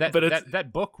 That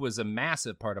book was a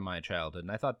massive part of my childhood,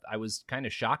 and I was kind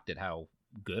of shocked at how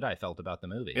good I felt about the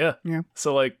movie. Yeah. Yeah.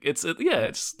 So like it's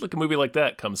like a movie like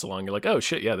that comes along. You're like, oh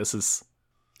shit, yeah, this is.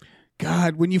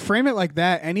 God, when you frame it like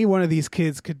that, any one of these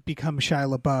kids could become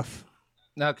Shia LaBeouf.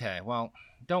 Okay, well,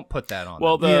 don't put that on.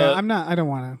 Well, them. I don't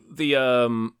want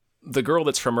to. The girl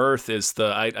that's from Earth is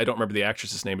I don't remember the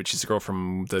actress's name, but she's the girl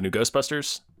from the new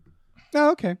Ghostbusters.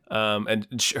 Oh, okay.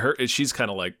 And she's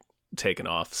kind of like taken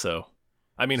off. So,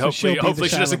 I mean, So hopefully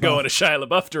she doesn't go in a Shia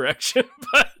LaBeouf direction.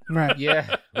 But Right.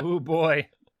 Yeah. Oh boy.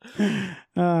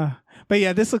 But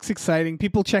yeah, this looks exciting.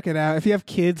 People check it out. If you have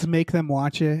kids, make them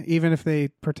watch it, even if they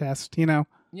protest.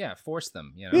 Yeah, force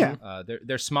them. Yeah.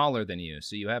 They're smaller than you,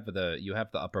 so you have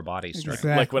the upper body strength.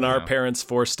 Exactly. like when our parents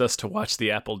forced us to watch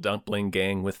the Apple Dumpling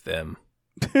Gang with them.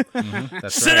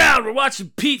 That's Sit down, we're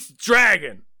watching Pete's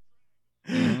Dragon.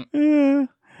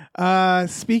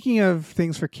 Speaking of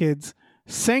things for kids,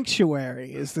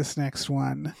 Sanctuary is this next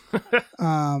one.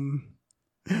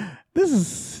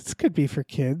 This could be for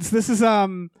kids.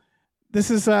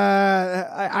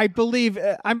 I believe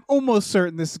I'm almost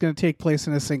certain this is going to take place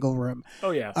in a single room.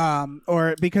 Oh yeah.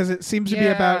 Or because it seems to be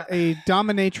about a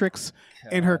dominatrix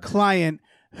and her client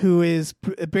who is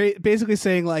basically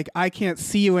saying like, I can't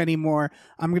see you anymore.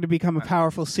 I'm going to become a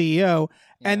powerful CEO.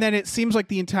 And then it seems like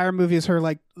the entire movie is her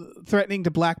like threatening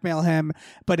to blackmail him,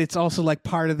 but it's also like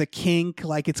part of the kink.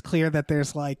 Like it's clear that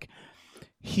there's like,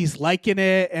 he's liking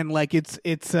it. And like, it's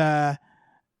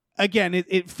again,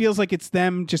 it feels like it's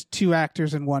them, just two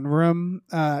actors in one room,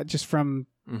 just from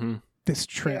this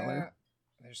trailer. Yeah.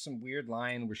 There's some weird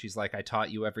line where she's like, I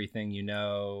taught you everything you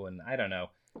know. And I don't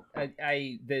know.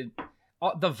 The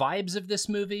vibes of this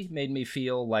movie made me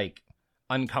feel like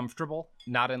uncomfortable,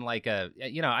 not in like a,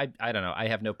 I don't know. I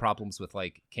have no problems with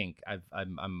like kink.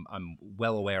 I'm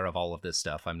well aware of all of this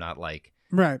stuff. I'm not like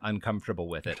uncomfortable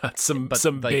with it. Got some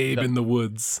babe in the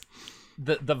woods.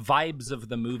 The vibes of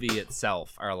the movie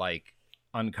itself are like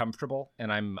uncomfortable,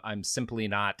 and I'm simply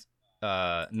not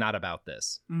about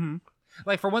this. Mm-hmm.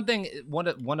 Like for one thing, one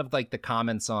of like the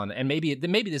comments on, and maybe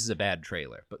this is a bad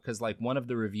trailer, because like one of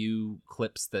the review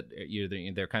clips that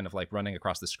they're kind of like running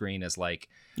across the screen is like,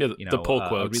 the pull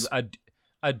quotes.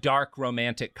 A dark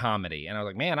romantic comedy, and I was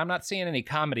like, man, I'm not seeing any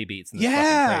comedy beats in this fucking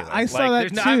trailer. I saw that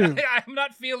too. I'm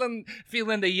not feeling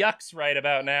the yucks right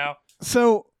about now.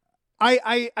 So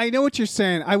I know what you're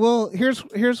saying.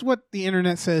 Here's what the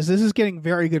internet says. This is getting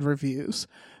very good reviews.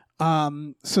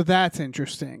 So that's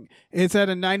interesting. It's at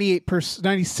a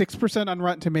 96% on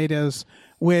Rotten Tomatoes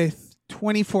with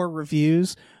 24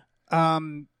 reviews.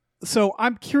 So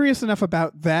I'm curious enough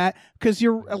about that, because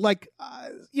you're like,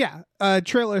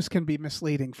 trailers can be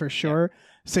misleading for sure. Yeah.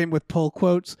 Same with pull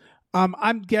quotes.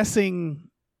 I'm guessing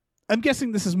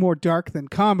this is more dark than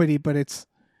comedy, but it's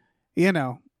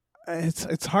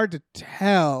hard to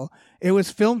tell. It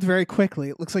was filmed very quickly.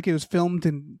 It looks like it was filmed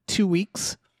in 2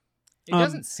 weeks. It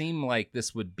doesn't seem like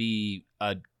this would be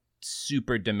a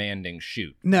super demanding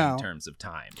shoot in terms of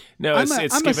time. No,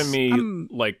 it's giving me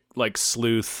like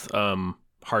Sleuth,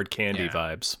 hard candy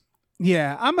vibes.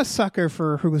 Yeah, I'm a sucker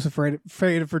for Who Was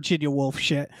Afraid of Virginia Woolf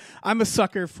shit. I'm a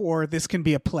sucker for this can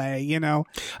be a play,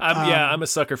 I'm a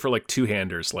sucker for like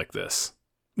two-handers like this.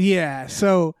 Yeah,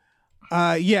 so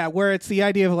where it's the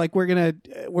idea of like we're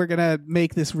gonna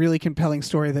make this really compelling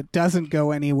story that doesn't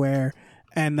go anywhere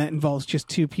and that involves just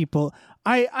two people.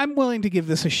 I'm willing to give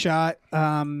this a shot.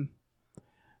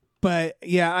 But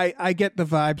yeah, I get the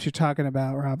vibes you're talking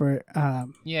about, Robert.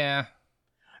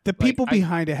 The people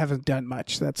behind it haven't done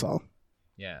much. That's all.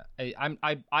 Yeah,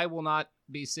 I will not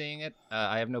be seeing it.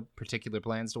 I have no particular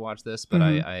plans to watch this, but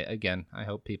I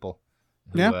hope people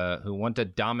who want a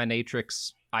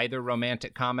dominatrix, either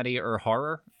romantic comedy or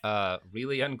horror,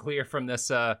 really unclear from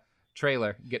this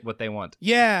trailer, get what they want.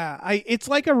 Yeah, it's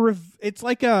like a reverse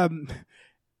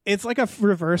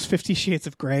 50 Shades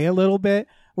of Grey a little bit,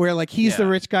 where like he's the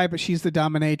rich guy but she's the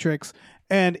dominatrix,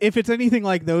 and if it's anything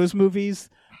like those movies,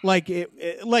 like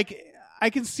I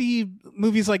can see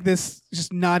movies like this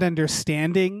just not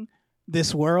understanding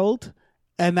this world,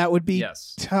 and that would be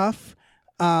tough.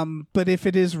 But if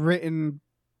it is written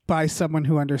by someone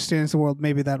who understands the world,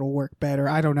 maybe that'll work better.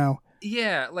 I don't know.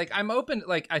 Yeah, like I'm open.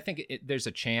 Like I think there's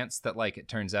a chance that like it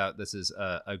turns out this is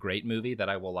a great movie that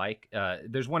I will like.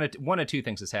 There's one of two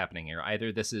things that's happening here.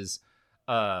 Either this is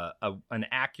an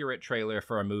accurate trailer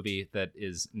for a movie that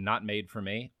is not made for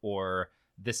me, or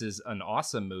this is an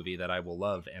awesome movie that I will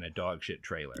love and a dog shit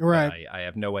trailer. Right. I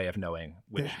have no way of knowing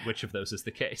which of those is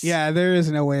the case. Yeah, there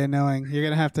is no way of knowing. You're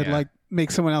gonna have to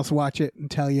make someone else watch it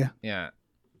and tell you. Yeah.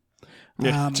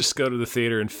 Yeah, just go to the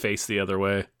theater and face the other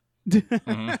way.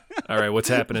 Mm-hmm. All right, what's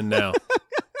happening now?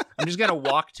 I'm just gonna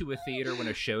walk to a theater when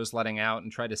a show's letting out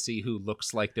and try to see who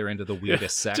looks like they're into the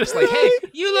weirdest sex. Just like, hey,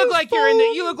 you look like you're into.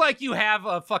 You look like you have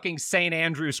a fucking St.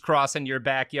 Andrew's cross in your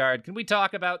backyard. Can we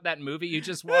talk about that movie you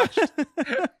just watched?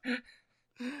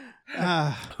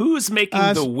 Who's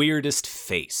making the weirdest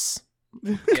face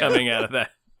coming out of that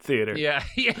theater? Yeah.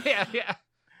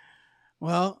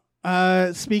 Well,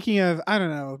 speaking of, I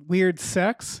don't know, weird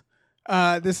sex.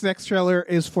 This next trailer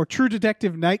is for True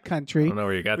Detective Night Country. I don't know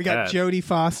where you got We that. got Jodie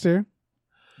Foster.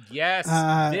 Yes,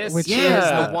 this which is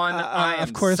the one I am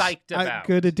of course, psyched about. A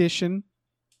good addition.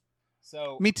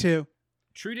 So Me too.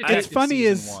 True Detective It's funny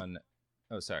season is- 1.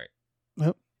 Oh, sorry.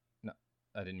 Oh. No,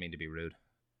 I didn't mean to be rude.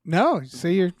 No,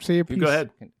 say your piece. You go ahead.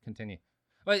 Continue.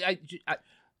 Well,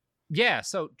 yeah.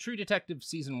 So True Detective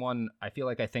season 1, I feel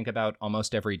like I think about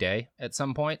almost every day at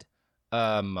some point.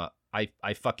 I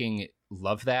fucking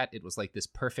love that. It was like this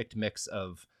perfect mix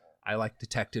of I like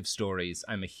detective stories.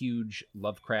 I'm a huge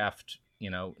Lovecraft,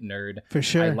 nerd. For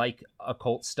sure. I like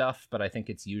occult stuff, but I think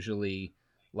it's usually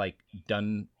like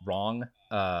done wrong.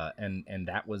 And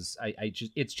that was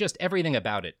it's just everything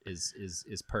about it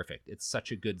is perfect. It's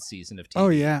such a good season of TV. Oh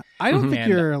yeah, I don't think And-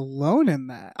 you're alone in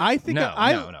that. I think No,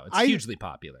 it's hugely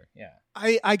popular. Yeah.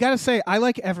 I gotta say I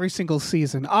like every single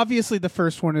season. Obviously, the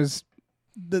first one is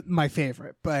my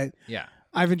favorite, but Yeah.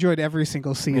 I've enjoyed every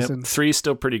single season. Yep, 3's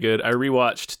still pretty good. I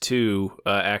rewatched 2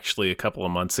 actually a couple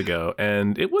of months ago,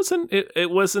 and it wasn't. I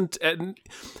wasn't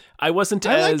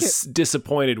I like as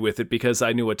disappointed with it because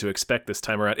I knew what to expect this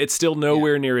time around. It's still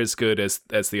nowhere near as good as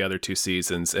the other 2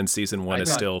 seasons, and season 1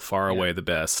 is still far away the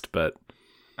best. But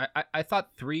I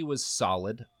thought 3 was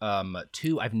solid.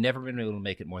 2, I've never been able to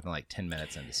make it more than like 10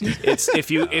 minutes into season. it's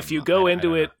if you go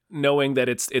into it knowing that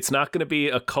it's not going to be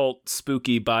a cult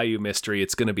spooky bayou mystery,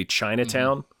 it's going to be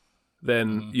Chinatown,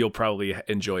 then you'll probably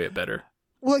enjoy it better.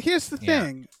 Well, here's the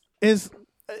thing: is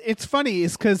it's funny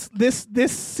is because this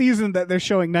season that they're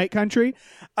showing Night Country,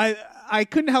 I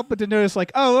couldn't help but to notice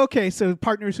like, oh, okay, so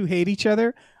partners who hate each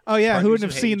other. Oh yeah, Partners who wouldn't who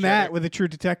have hate seen each that other. with a True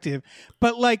Detective?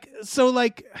 But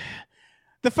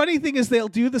the funny thing is they'll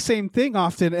do the same thing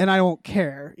often, and I won't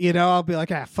care. I'll be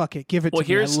like, fuck it, give it to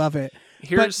me. I love it.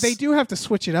 But they do have to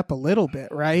switch it up a little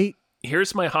bit, right?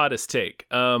 Here's my hottest take.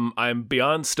 I'm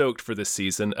beyond stoked for this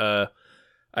season. I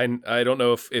don't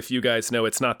know if you guys know,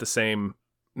 it's not the same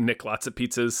Nick Lots of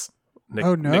Pizzas. Nick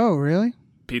Really?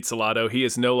 Pizzolato. He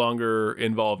is no longer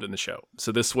involved in the show.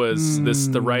 So this was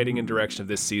the writing and direction of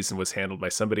this season was handled by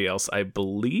somebody else, I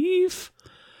believe.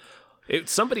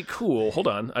 It's somebody cool. Hold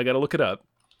on, I got to look it up.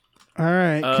 All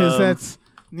right, because that's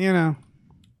makes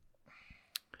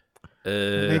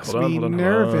me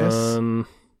nervous.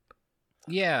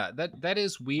 Yeah, that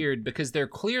is weird because they're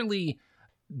clearly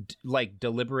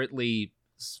deliberately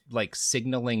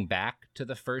signaling back to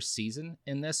the first season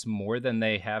in this more than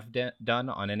they have done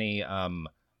on any on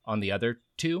the other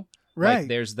 2. Right. Like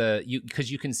there's because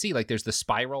you can see there's the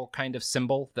spiral kind of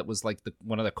symbol that was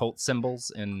one of the cult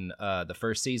symbols in the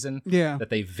first season. Yeah. That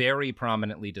they very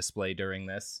prominently display during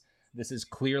this. This is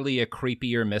clearly a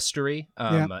creepier mystery.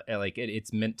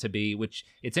 It's meant to be, which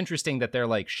it's interesting that they're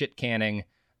shit canning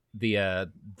the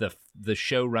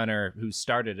showrunner who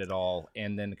started it all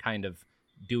and then kind of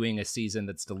doing a season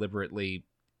that's deliberately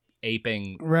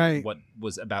aping what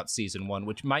was about season 1,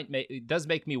 which it does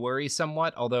make me worry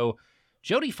somewhat, although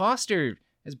Jodie Foster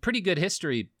has pretty good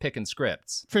history picking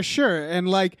scripts. For sure. And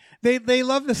they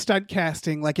love the stunt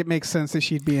casting, it makes sense that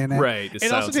she'd be in it. Right.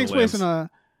 It also takes place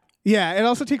it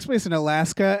also takes place in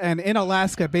Alaska, and in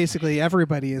Alaska basically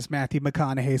everybody is Matthew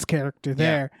McConaughey's character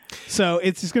there. Yeah. So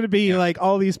it's just going to be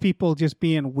all these people just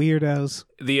being weirdos.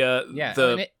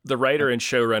 The writer and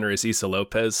showrunner is Issa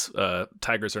Lopez.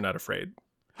 Tigers Are Not Afraid.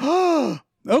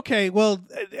 Okay, well,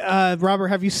 Robert,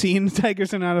 have you seen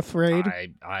Tigers Are Not Afraid?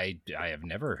 I have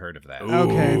never heard of that. Ooh,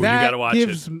 okay, you gotta watch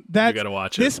it. You gotta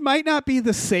watch it. This might not be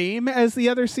the same as the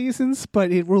other seasons,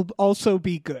 but it will also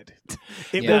be good.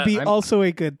 It will be also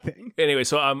a good thing. Anyway,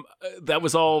 so that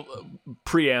was all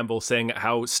preamble saying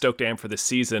how stoked I am for this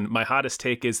season. My hottest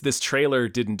take is this trailer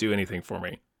didn't do anything for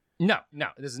me. No,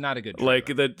 this is not a good trailer.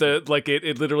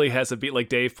 It literally has a beat, like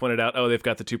Dave pointed out, they've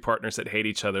got the 2 partners that hate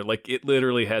each other. It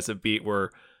literally has a beat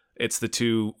where it's the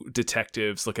 2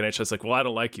 detectives looking at each other. It's like, well, I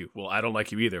don't like you. Well, I don't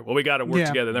like you either. Well, we got to work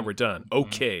together, then we're done.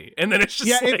 Okay. And then it's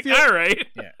just all right.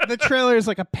 Yeah. The trailer is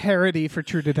like a parody for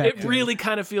True Detective. It really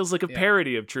kind of feels like a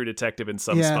parody of True Detective in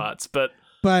some spots. But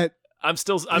I'm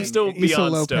still Issa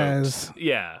beyond Lopez. stoked.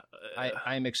 Yeah.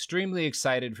 I'm extremely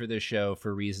excited for this show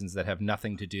for reasons that have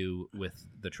nothing to do with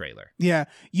the trailer. Yeah,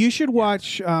 you should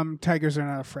watch Tigers Are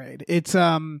Not Afraid. It's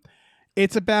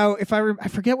about, I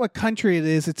forget what country it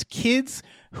is. It's kids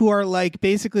who are like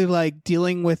basically like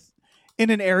dealing with in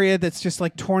an area that's just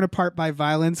like torn apart by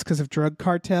violence because of drug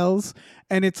cartels,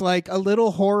 and it's like a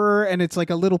little horror and it's like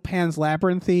a little Pan's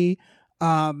Labyrinthy,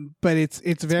 but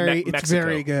it's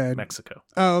very good. Mexico.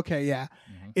 Oh, okay, yeah,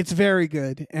 it's very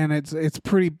good, and it's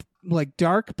pretty like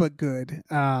dark but good.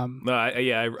 No,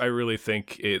 I really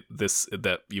think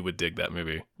that you would dig that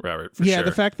movie, Robert. For yeah, sure.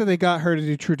 the fact that they got her to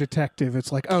do True Detective,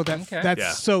 it's like, oh,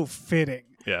 that's so fitting.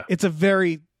 Yeah, it's a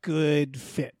very good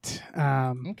fit.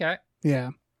 Okay.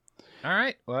 Yeah. All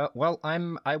right. Well,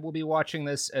 I will be watching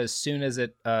this as soon as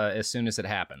it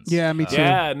happens. Yeah, me too.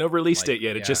 Yeah, no release date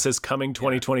yet. It just says coming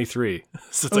 2023.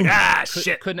 So it's like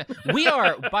shit. We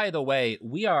are. By the way,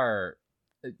 we are.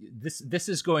 This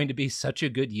is going to be such a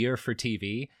good year for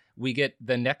TV. We get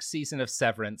the next season of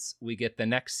Severance. We get the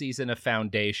next season of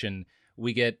Foundation.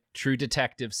 We get True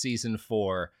Detective season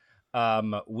 4.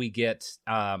 We get.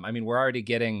 We're already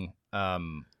getting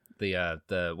the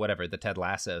Ted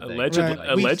Lasso thing.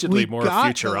 Allegedly we more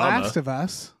got Futurama. The Last of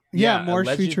Us. Yeah, more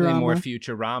allegedly Futurama. More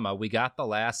Futurama. We got The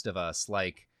Last of Us.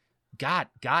 Like, God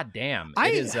damn.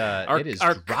 It is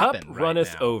our cup right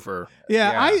runneth now. over.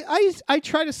 Yeah, I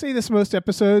try to say this most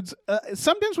episodes.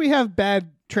 Sometimes we have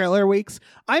bad trailer weeks.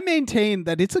 I maintain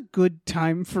that it's a good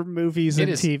time for movies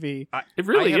and TV. It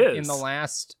really is. In the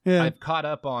last, I've caught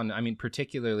up on,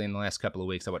 particularly in the last couple of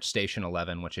weeks, I watched Station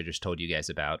 11, which I just told you guys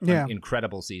about. Yeah. An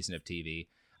incredible season of TV.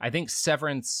 I think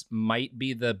Severance might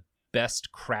be the best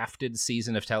crafted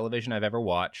season of television I've ever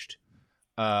watched.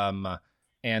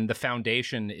 And The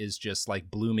Foundation is just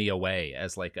like blew me away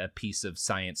as like a piece of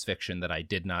science fiction that I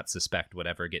did not suspect would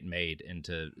ever get made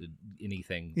into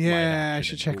anything. Yeah, I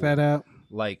should check that out.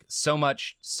 Like so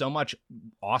much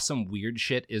awesome weird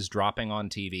shit is dropping on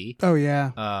TV. Oh yeah.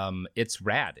 It's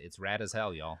rad. It's rad as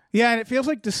hell, y'all. Yeah, and it feels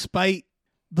like despite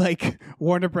like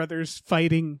Warner Brothers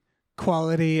fighting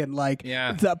quality and like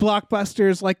the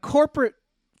blockbusters, like corporate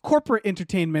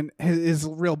entertainment is a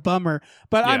real bummer,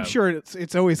 but I'm sure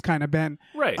it's always kind of been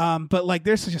right. But like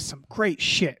there's just some great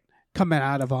shit coming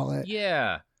out of all it.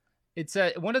 Yeah, it's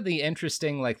one of the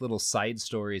interesting like little side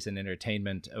stories in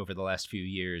entertainment over the last few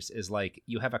years is like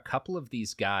you have a couple of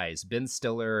these guys, Ben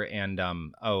Stiller and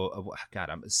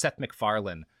Seth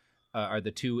MacFarlane are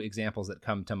the two examples that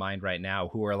come to mind right now,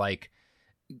 who are like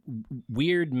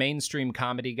weird mainstream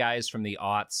comedy guys from the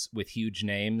aughts with huge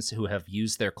names who have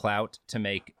used their clout to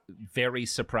make very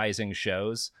surprising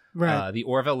shows. Right. The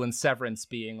Orville and Severance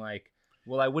being like,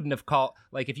 well, I wouldn't have called,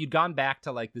 like if you'd gone back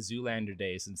to like the Zoolander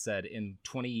days and said in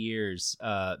 20 years,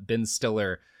 Ben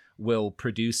Stiller will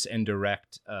produce and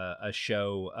direct a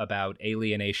show about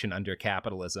alienation under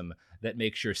capitalism that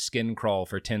makes your skin crawl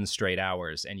for 10 straight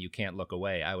hours and you can't look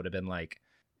away, I would have been like,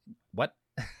 what?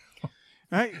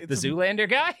 Right, the Zoolander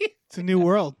guy? It's a new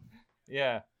world.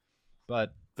 Yeah.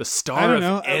 But the star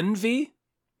of Envy?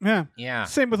 Yeah.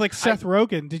 Same with like Seth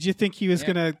Rogen. Did you think he was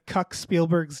going to cuck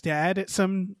Spielberg's dad at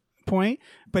some point?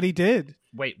 But he did.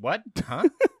 Wait, what? Huh?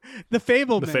 The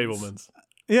Fablemans. The Fablemans.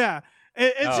 Yeah.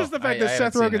 It's just the fact that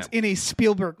Seth Rogen's in a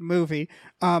Spielberg movie.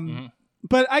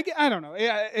 But I don't know.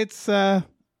 Yeah, it's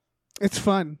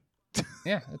fun.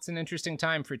 Yeah, it's an interesting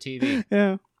time for TV.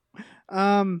 Yeah.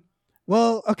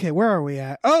 Well, okay, where are we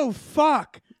at? Oh,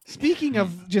 fuck. Speaking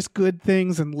of just good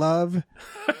things and love,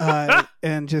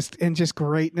 and just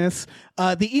greatness,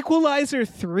 The Equalizer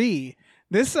 3.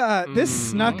 This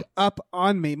snuck up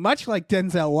on me, much like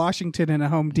Denzel Washington in a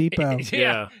Home Depot.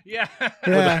 Yeah.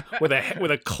 With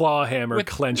a claw hammer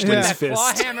clenched in his fist.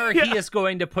 Claw hammer he is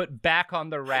going to put back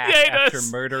on the rack after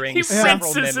murdering several men with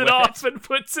it. He rinses it off and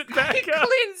puts it back He on.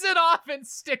 cleans it off and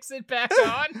sticks it back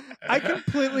on. I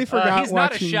completely forgot he's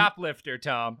not a shoplifter,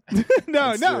 Tom.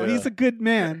 No, he's a good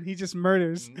man. He just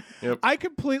murders. Yep. I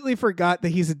completely forgot that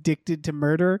he's addicted to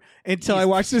murder until I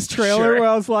watched this trailer where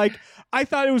I was like, I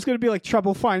thought it was going to be like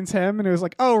Trouble Finds Him, and it was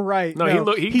like, oh, right.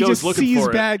 No, he goes just looking sees for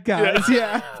it. bad guys.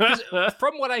 Yeah.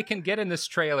 From what I can get in this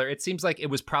trailer, it seems like it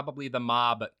was probably the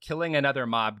mob killing another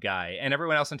mob guy, and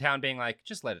everyone else in town being like,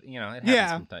 just let it, it happens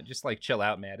sometimes. Just like chill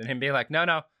out, man. And him being like,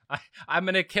 no, I'm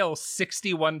going to kill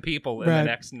 61 people in the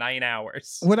next 9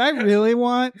 hours. What I really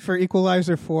want for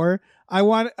Equalizer 4, I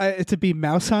want it to be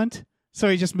Mouse Hunt. So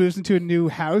he just moves into a new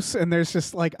house, and there's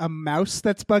just like a mouse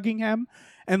that's bugging him.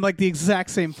 And like the exact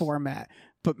same format,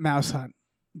 but Mouse Hunt.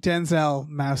 Denzel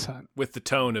Mouse Hunt. With the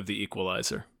tone of The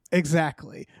Equalizer.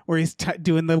 Exactly. Where he's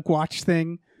doing the watch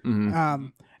thing. Mm-hmm.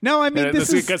 No, I mean, And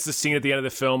this is... That's the scene at the end of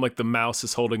the film, like the mouse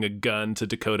is holding a gun to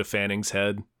Dakota Fanning's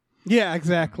head. Yeah,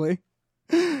 exactly.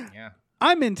 Yeah.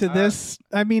 I'm into this.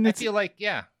 I mean, I feel like,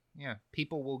 yeah,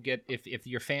 people will get, if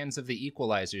you're fans of the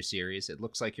Equalizer series, it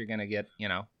looks like you're going to get,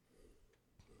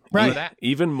 right. that.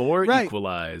 Even more Right.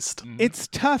 equalized. It's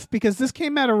tough because this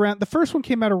came out around, the first one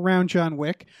came out around John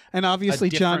Wick, and obviously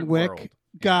John Wick world.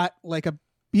 got like a,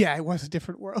 it was a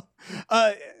different world.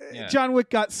 John Wick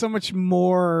got so much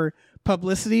more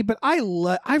publicity, but I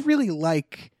really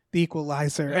like the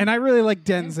Equalizer, and I really like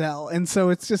Denzel, and so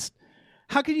it's just,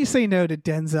 how can you say no to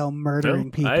Denzel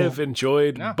murdering people? I have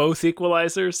enjoyed both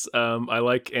Equalizers. I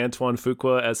like Antoine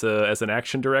Fuqua as an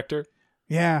action director.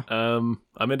 Yeah.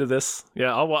 I'm into this.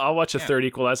 Yeah, I'll watch a third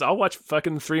Equalizer. I'll watch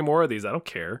fucking 3 more of these. I don't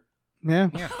care. Yeah.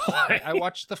 I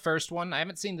watched the first one. I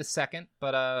haven't seen the second,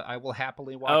 but I will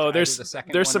happily watch either the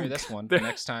second one or this one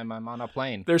next time I'm on a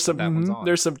plane. There's some that one's on.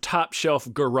 There's some top shelf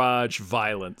garage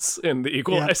violence in the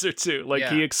Equalizer too. Like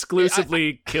he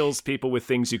exclusively kills people with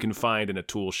things you can find in a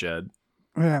tool shed.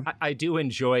 Yeah. I do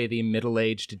enjoy the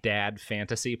middle-aged dad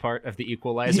fantasy part of the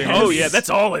Equalizer. Oh yeah, that's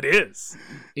all it is.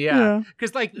 Yeah,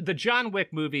 because like the John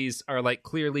Wick movies are like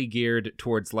clearly geared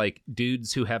towards like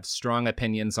dudes who have strong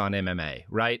opinions on MMA,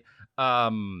 right?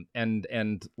 And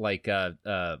like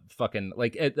fucking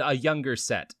like a younger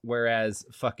set, whereas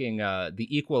fucking the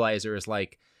Equalizer is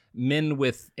like men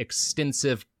with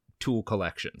extensive tool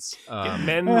collections,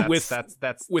 men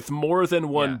with more than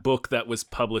one book that was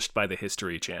published by the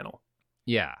History Channel.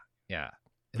 Yeah.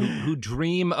 Who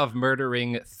dream of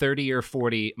murdering 30 or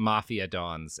 40 mafia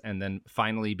dons and then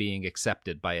finally being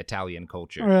accepted by Italian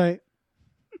culture. Right.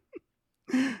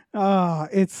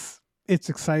 It's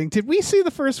exciting. Did we see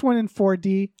the first one in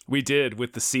 4D? We did,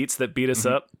 with the seats that beat us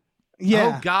up.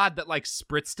 Yeah. Oh God, that like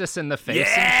spritzed us in the face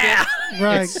and shit.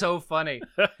 Right. It's so funny.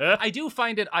 I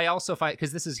also find,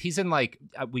 because he's in like,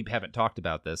 we haven't talked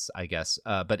about this, I guess,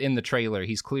 but in the trailer,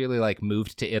 he's clearly like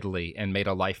moved to Italy and made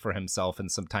a life for himself in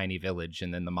some tiny village,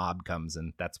 and then the mob comes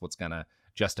and that's what's gonna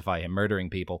justify him murdering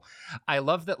people. I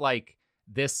love that like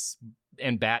this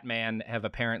and Batman have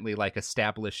apparently like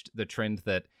established the trend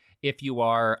that if you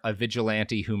are a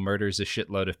vigilante who murders a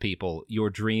shitload of people,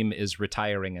 your dream is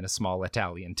retiring in a small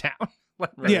Italian town.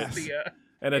 Yes.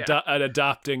 And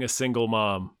adopting a single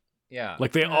mom. Yeah.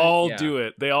 Like they all do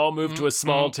it. They all move to a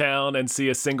small town and see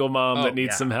a single mom that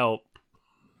needs some help.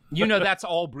 That's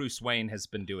all Bruce Wayne has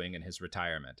been doing in his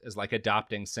retirement, is like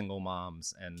adopting single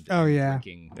moms and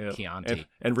drinking Chianti.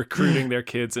 And recruiting their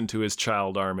kids into his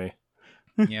child army.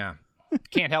 Yeah.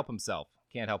 Can't help himself.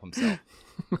 How could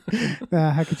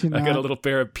you not? I got a little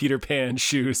pair of Peter Pan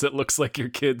shoes that looks like your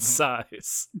kid's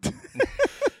size.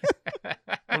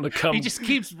 I'm gonna come. He just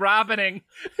keeps robbing.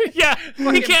 Yeah,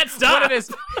 he can't stop. What it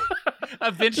is.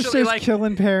 Eventually, just like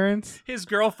killing parents. His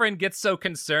girlfriend gets so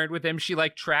concerned with him, she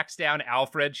like tracks down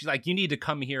Alfred. She's like, "You need to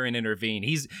come here and intervene.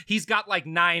 He's got like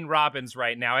 9 Robins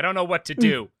right now. I don't know what to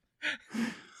do."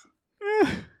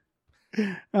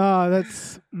 Oh,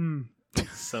 that's.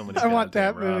 So many. I want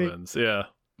that movie. Robins. Yeah.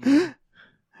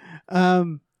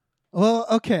 Well,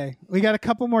 okay. We got a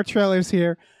couple more trailers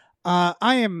here. I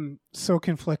am so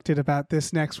conflicted about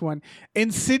this next one.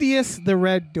 Insidious: The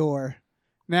Red Door.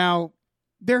 Now,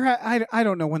 I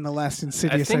don't know when the last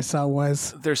Insidious I saw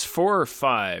was. There's 4 or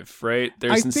 5, right?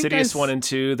 There's Insidious 1 and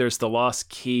 2. There's The Lost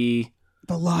Key.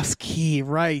 The Lost Key,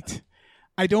 right.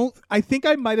 I think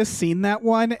I might have seen that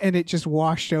one and it just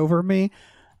washed over me.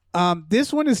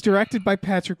 This one is directed by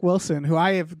Patrick Wilson, who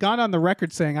I have gone on the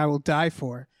record saying I will die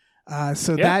for.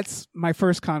 That's my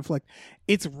first conflict.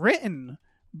 It's written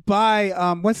by,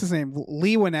 what's his name?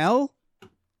 Lee Winnell,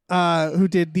 who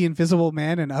did The Invisible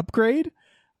Man and Upgrade.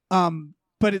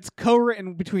 But it's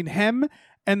co-written between him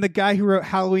and the guy who wrote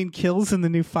Halloween Kills and the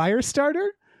new Firestarter.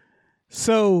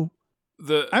 So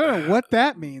I don't know what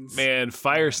that means. Man,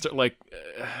 Firestarter, like...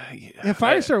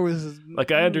 Firestarter was...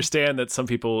 Like, I understand that some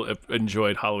people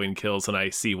enjoyed Halloween Kills, and I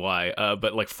see why.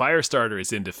 But, like, Firestarter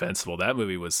is indefensible. That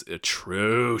movie was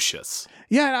atrocious.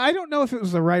 Yeah, I don't know if it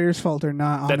was the writer's fault or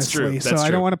not, honestly. That's true. So I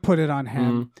don't want to put it on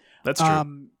him. That's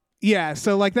true. Yeah,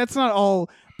 so, like, that's not all...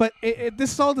 But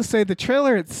this is all to say the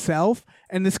trailer itself,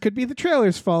 and this could be the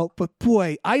trailer's fault, but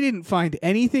boy, I didn't find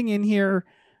anything in here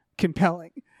compelling.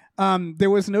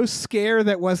 There was no scare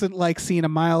that wasn't like seen a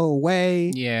mile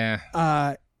away.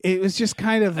 Yeah. It was just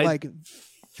kind of like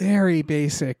very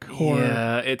basic horror.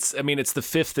 Yeah, it's the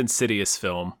 5th Insidious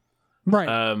film. Right.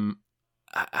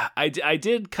 I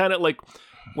did kind of like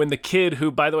when the kid who,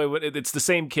 by the way, it's the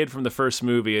same kid from the first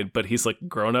movie, but he's like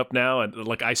grown up now, and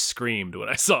like I screamed when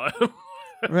I saw him.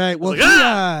 Right. Well, like,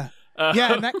 yeah,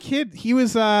 and that kid, he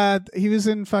was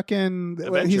in fucking.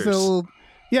 Adventures. He's a little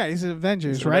Yeah, he's in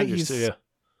Avengers, He's right? Avengers too, yeah.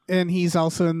 And he's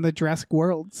also in the Jurassic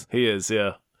Worlds. He is,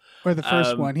 yeah. Or the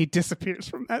first one. He disappears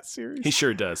from that series. He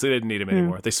sure does. They didn't need him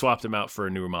anymore. They swapped him out for a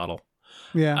newer model.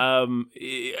 Yeah.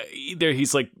 There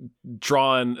he's like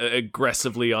drawn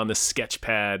aggressively on the sketch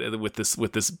pad with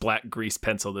this black grease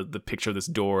pencil, the picture of this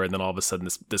door, and then all of a sudden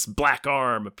this black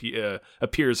arm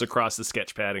appears across the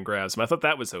sketch pad and grabs him. I thought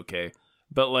that was okay.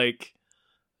 But like,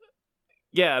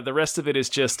 yeah, the rest of it is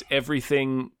just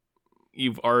everything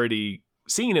you've already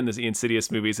seen in the Insidious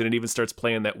movies, and it even starts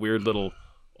playing that weird little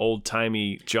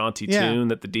old-timey jaunty tune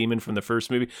that the demon from the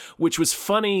first movie, which was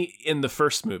funny in the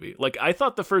first movie. Like, I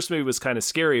thought the first movie was kind of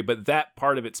scary, but that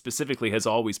part of it specifically has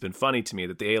always been funny to me,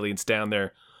 that the alien's down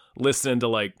there listening to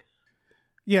like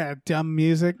dumb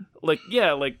music. Like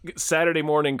Saturday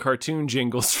morning cartoon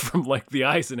jingles from like the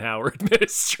Eisenhower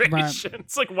administration. Right.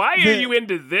 It's like, why are you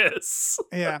into this?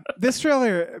 Yeah, this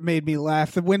trailer made me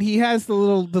laugh. When he has the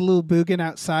little Boogan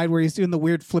outside where he's doing the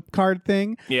weird flip card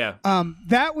thing. Yeah.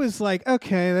 That was like,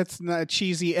 okay, that's not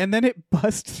cheesy. And then it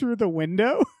busts through the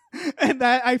window. And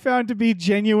that I found to be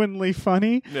genuinely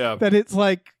funny. Yeah. That it's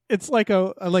like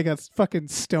a fucking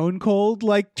Stone Cold,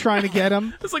 like trying to get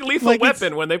him. It's like Lethal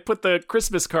Weapon when they put the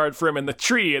Christmas card for him in the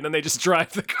tree and then they just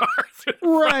drive the car through the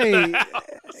front of the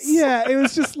house. Yeah, it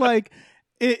was just like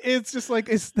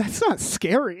that's not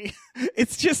scary.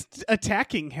 It's just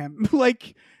attacking him.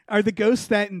 Like, are the ghosts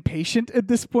that impatient at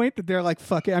this point that they're like,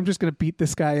 fuck it, I'm just gonna beat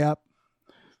this guy up?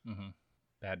 Mm-hmm.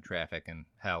 Bad traffic and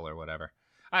hell or whatever.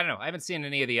 I don't know. I haven't seen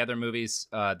any of the other movies.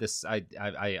 I'm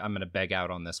gonna beg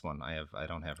out on this one. I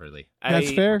don't have really.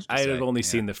 That's fair. I have only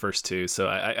seen the first two, so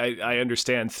I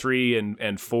understand 3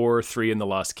 and 4. 3 and The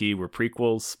Lost Key were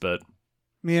prequels, but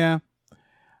yeah,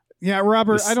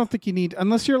 Robert. I don't think you need,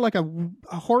 unless you're like a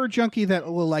horror junkie that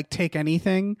will like take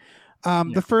anything.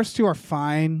 The first two are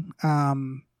fine.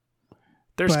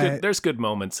 There's good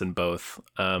moments in both.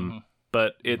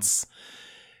 But it's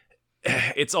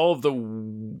all of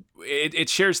it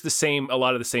shares a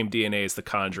lot of the same DNA as The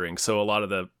Conjuring. So a lot of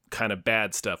the kind of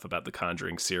bad stuff about the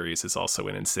Conjuring series is also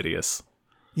in Insidious.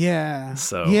 Yeah.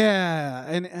 So yeah,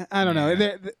 and I don't know.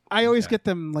 I always get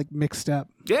them like mixed up.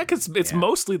 Yeah, because it's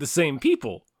mostly the same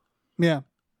people. Yeah.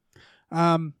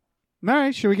 All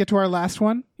right. Should we get to our last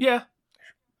one? Yeah.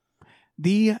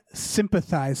 The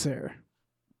Sympathizer.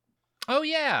 Oh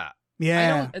yeah.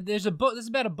 Yeah. There's a book. This is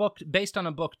about a book based on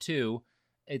a book too.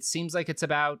 It seems like it's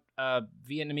about a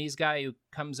Vietnamese guy who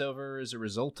comes over as a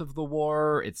result of the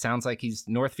war. It sounds like he's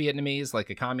North Vietnamese, like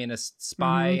a communist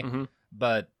spy. Mm-hmm.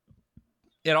 But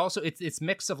it also it's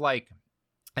mix of like,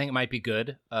 I think it might be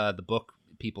good. The book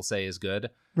people say is good.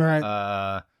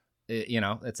 Right.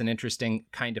 It's an interesting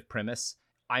kind of premise.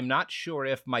 I'm not sure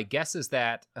if my guess is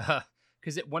that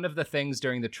because one of the things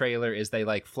during the trailer is they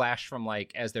like flash from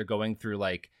like as they're going through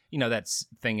like. That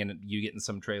thing you get in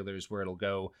some trailers where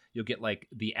you'll get like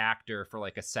the actor for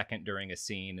like a second during a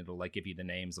scene. It'll like give you the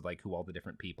names of like who all the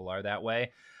different people are that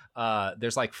way.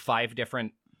 There's like 5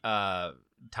 different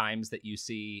times that you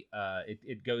see.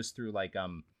 It goes through like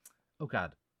oh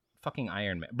god, fucking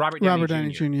Iron Man, Robert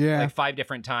Downey Jr. Yeah, like 5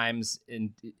 different times,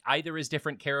 and either as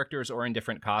different characters or in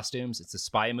different costumes. It's a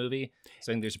spy movie,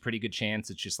 so I think there's a pretty good chance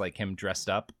it's just like him dressed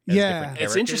up as different characters.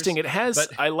 It's interesting. It has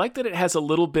I like that it has a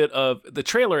little bit of the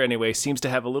trailer anyway seems to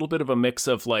have a little bit of a mix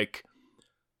of like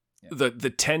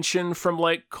the tension from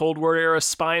like Cold War era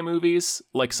spy movies,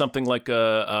 like something like what's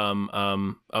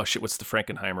the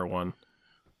Frankenheimer one?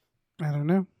 I don't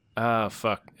know.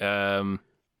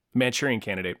 Manchurian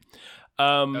Candidate.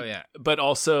 Oh yeah, but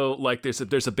also like there's a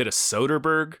bit of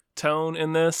Soderbergh tone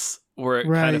in this where it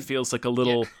kind of feels like a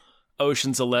little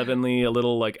Ocean's 11-y, a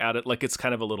little like like it's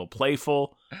kind of a little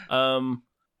playful.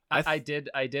 I did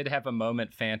have a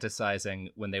moment fantasizing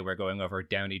when they were going over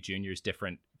Downey Jr.'s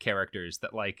different characters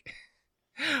that like,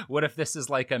 what if this is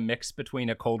like a mix between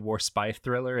a Cold War spy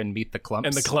thriller and Meet the Clumps?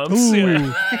 And the Clumps,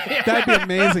 That'd be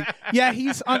amazing. Yeah,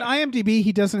 he's on IMDb.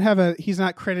 He's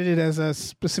not credited as a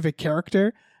specific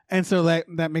character. And so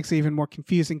that makes it even more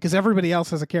confusing because everybody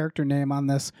else has a character name on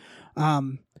this.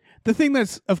 The thing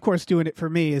that's, of course, doing it for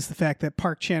me is the fact that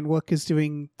Park Chan-wook is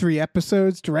doing 3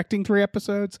 episodes, directing 3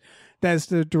 episodes. That is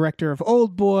the director of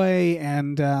Old Boy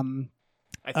and The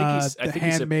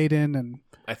Handmaiden, and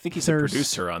I think he's a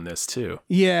producer on this too.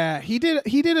 Yeah, he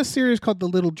did a series called The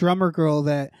Little Drummer Girl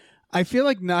that I feel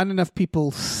like not enough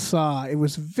people saw. It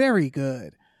was very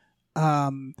good.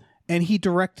 And he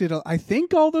directed, I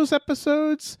think, all those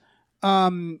episodes.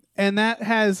 And that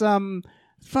has,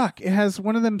 it has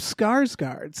one of them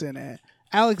Skarsgårds in it.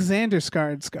 Alexander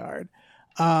Skarsgård.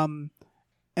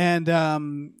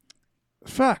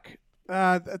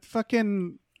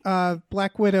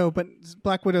 Black Widow, but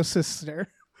Black Widow's sister.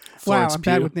 Florence I'm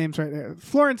bad Pugh. with names right there.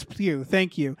 Florence Pugh,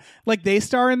 thank you. Like, they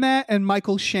star in that, and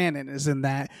Michael Shannon is in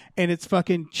that, and it's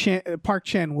fucking Park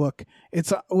Chan-wook.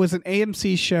 It was an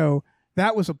AMC show.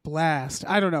 That was a blast.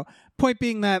 I don't know. Point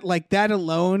being that, like, that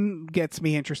alone gets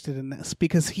me interested in this,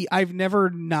 because I've never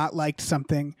not liked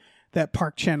something that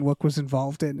Park Chan-wook was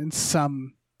involved in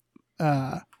some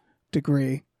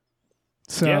degree.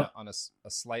 So, Yeah. On a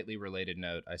slightly related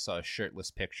note, I saw a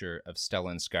shirtless picture of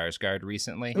Stellan Skarsgård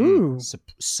recently. Ooh.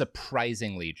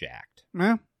 Surprisingly jacked.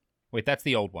 yeah, Wait, that's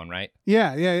the old one, right?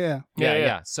 yeah.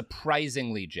 Yeah.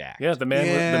 Surprisingly jacked. Yeah, the man.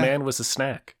 Yeah. The man was a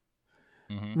snack.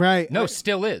 Mhm. Right. No,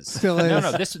 still is. Still is.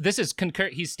 No. This is concur.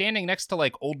 He's standing next to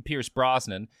like old Pierce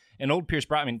Brosnan, and old Pierce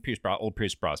Brosnan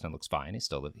looks fine.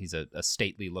 He's a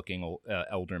stately looking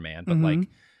elder man, but like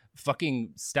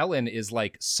fucking Stellan is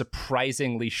like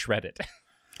surprisingly shredded.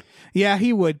 Yeah,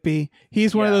 he would be.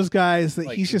 He's one of Yeah. those guys that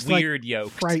Like, he's just weird like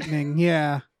yoked. frightening.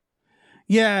 Yeah.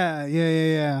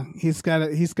 He's got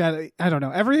a, I don't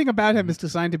know. Everything about him is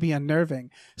designed to be unnerving.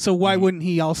 So why wouldn't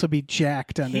he also be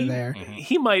jacked under there?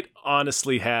 He might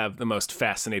honestly have the most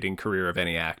fascinating career of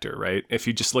any actor, right? If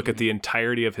you just look at the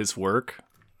entirety of his work,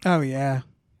 Oh yeah.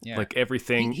 Yeah. like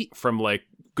everything He- from like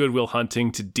Good Will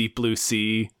Hunting to Deep Blue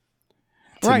Sea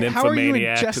to Right, how are you in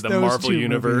Nymphomaniac to just the those Marvel two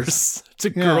Universe to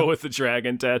Yeah. Girl with the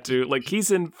Dragon Tattoo. Like, he's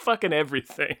in fucking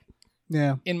everything.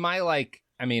 Yeah. in my like,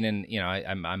 I mean, and you know,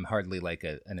 I'm hardly like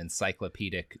an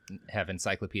encyclopedic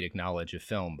knowledge of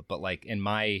film, but like in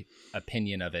my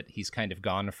opinion of it, he's kind of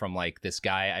gone from like this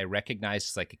guy I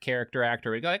recognize as like a character actor.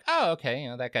 We go like, oh, okay, you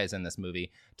know, that guy's in this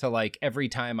movie. To like every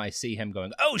time I see him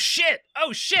going, oh shit,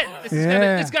 this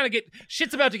is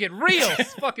shit's about to get real.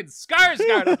 It's fucking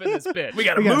Skarsgård up in this bitch. We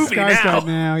got We a got movie Skarsgård now.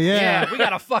 now. Yeah. Yeah, we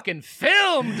got a fucking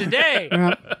film today.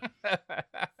 Yeah.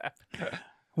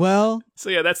 Well, So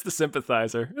yeah, that's the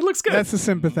Sympathizer. It looks good. that's the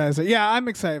Sympathizer. Yeah, I'm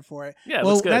excited for it. Yeah, it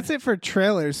well, looks good. that's it for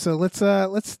trailers. So let's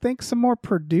thank some more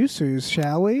producers,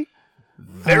 shall we?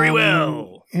 Very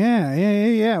well.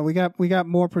 Yeah. We got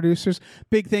more producers.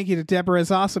 Big thank you to Deborah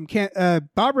is awesome.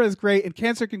 Barbara is great, and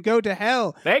Cancer can go to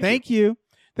hell. Thank you.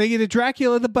 Thank you to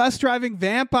Dracula, the bus driving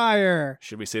vampire.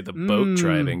 Should we say the boat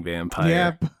driving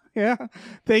vampire? Yeah.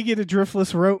 Thank you to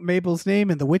Driftless wrote Mabel's name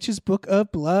in the Witch's Book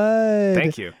of Blood.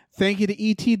 Thank you. Thank you to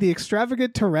E.T. the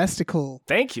Extravagant Terresticle.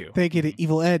 Thank you. Thank you to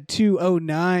Evil Ed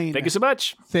 209. Thank you so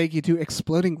much. Thank you to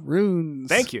Exploding Runes.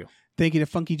 Thank you. Thank you to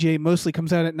Funky J. Mostly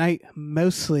comes out at night.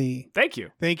 Mostly. Thank you.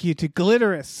 Thank you to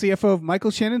Glitterous, CFO of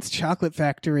Michael Shannon's Chocolate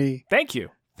Factory. Thank you.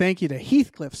 Thank you to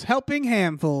Heathcliff's Helping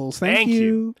Handfuls. Thank Thank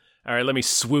you. All right, let me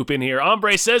swoop in here.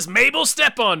 Ombre says, Mabel,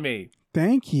 step on me.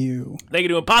 Thank you. Thank you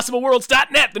to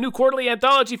ImpossibleWorlds.net, the new quarterly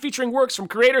anthology featuring works from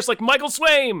creators like Michael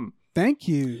Swaim. Thank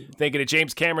you. Thank you to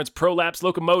James Cameron's Prolapse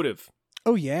Locomotive.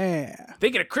 Oh, yeah.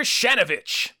 Thank you to Chris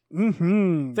Shanovich.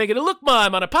 Mm-hmm. Thank you to Look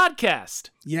Mime on a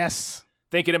podcast. Yes.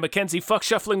 Thank you to Mackenzie Fuck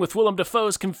Shuffling with Willem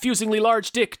Dafoe's confusingly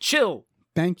large dick, Chill.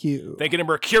 Thank you. Thank you to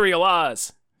Mercurial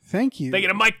Oz. Thank you. Thank you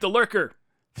to Mike the Lurker.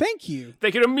 Thank you.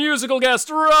 Thank you to musical guest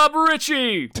Rob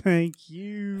Ritchie. Thank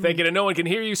you. Thank you to No One Can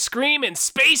Hear You Scream and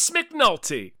Space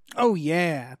McNulty. Oh,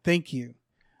 yeah. Thank you.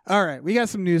 All right. We got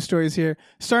some news stories here.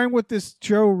 Starting with this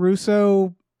Joe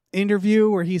Russo interview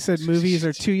where he said movies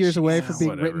are 2 years away from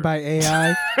being written by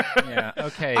AI. Yeah,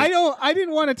 okay. I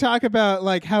didn't want to talk about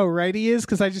like how right he is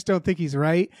because I just don't think he's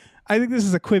right. I think this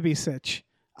is a Quibi sitch.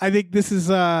 I think this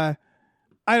is I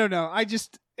don't know. I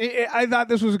thought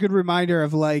this was a good reminder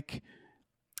of like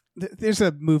there's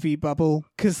a movie bubble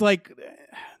because like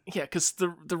Yeah, because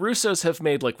the Russos have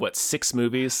made like what 6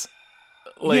 movies.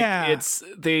 Like Yeah. it's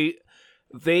they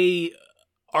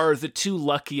are the 2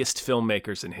 luckiest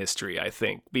filmmakers in history, I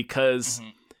think, because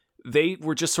they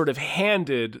were just sort of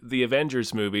handed the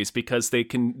Avengers movies because they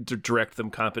can direct them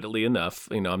competently enough.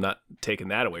 You know, I'm not taking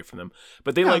that away from them,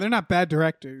 but no, they're not bad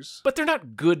directors. but they're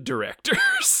not good directors.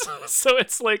 So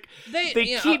it's like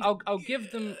they keep. I'll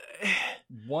give them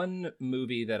one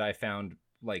movie that I found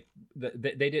like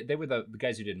they were the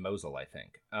guys who did Mosul, I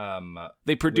think.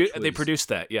 They was- produced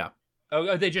that, yeah.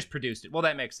 Oh, they just produced it. Well,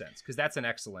 that makes sense because that's an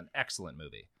excellent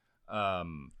movie.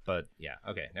 But yeah,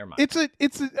 okay, never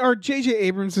mind. Or J.J.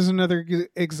 Abrams is another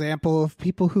example of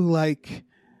people who like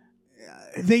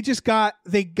they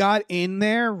got in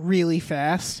there really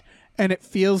fast, and it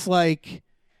feels like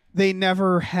they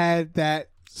never had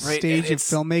that stage of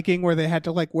filmmaking where they had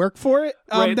to like work for it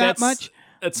that much.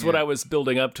 That's what I was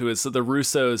building up to. Is so the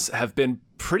Russos have been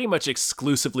pretty much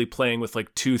exclusively playing with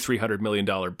like $200-300 million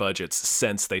budgets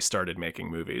since they started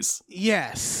making movies.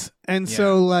 Yes, and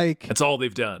so like That's all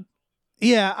they've done.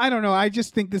 yeah, I don't know. I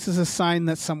just think this is a sign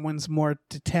that someone's more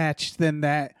detached than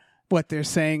what they're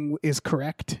saying is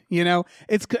correct. You know,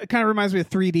 it's kind of reminds me of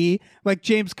 3D. Like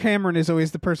James Cameron is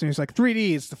always the person who's like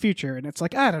 3D is the future, and it's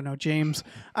like, I don't know, James.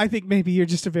 I think maybe you're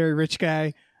just a very rich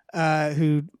guy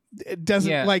who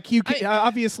doesn't like you.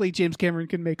 Obviously, James Cameron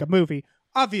can make a movie,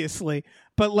 obviously,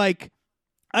 but like,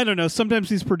 I don't know. Sometimes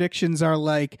these predictions are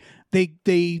like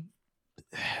their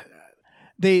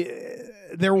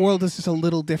world is just a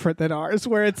little different than ours,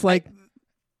 where it's like,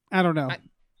 I don't know.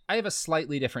 I have a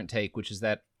slightly different take, which is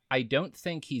that I don't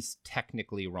think he's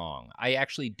technically wrong. I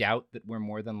actually doubt that we're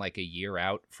more than like a year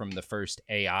out from the first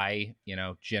AI,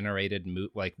 generated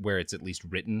like where it's at least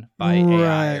written by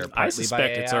AI or partly I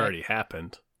suspect by AI. It's already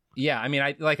happened. Yeah, I mean,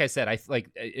 but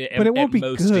it won't be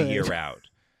most good. A year out.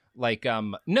 Like,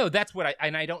 no, that's what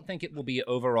I don't think it will be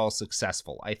overall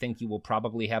successful. I think you will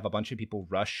probably have a bunch of people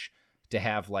rush to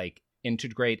have like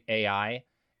integrate AI,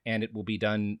 and it will be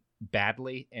done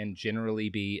badly and generally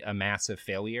be a massive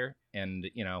failure. And,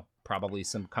 probably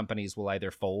some companies will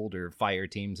either fold or fire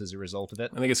teams as a result of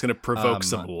it. I think it's going to provoke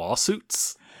some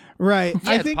lawsuits. Right.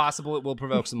 Yeah, it's possible it will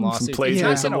provoke some lawsuits. Some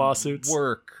plagiarism lawsuits.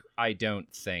 Work, I don't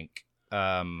think.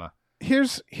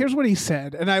 Here's what he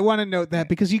said, and I want to note that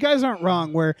because you guys aren't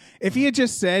wrong, where if he had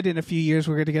just said in a few years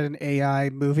we're going to get an AI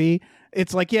movie,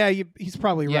 it's like, he's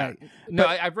probably right. No,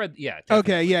 I've read, definitely.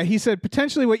 Okay, yeah. He said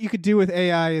potentially what you could do with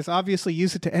AI is obviously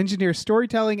use it to engineer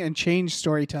storytelling and change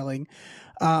storytelling.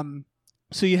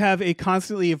 So you have a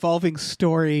constantly evolving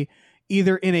story,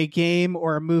 either in a game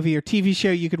or a movie or TV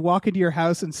show. You could walk into your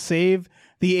house and save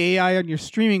the AI on your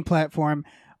streaming platform.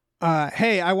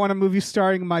 Hey, I want a movie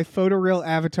starring my photoreal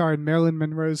avatar and Marilyn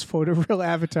Monroe's photoreal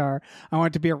avatar. I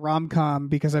want it to be a rom-com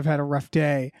because I've had a rough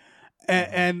day.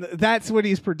 And that's what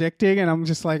he's predicting, and I'm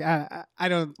just like, I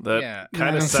don't. That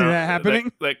I don't see that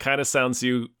happening. That kind of sounds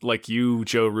like you,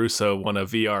 Joe Russo, want a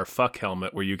VR fuck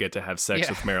helmet where you get to have sex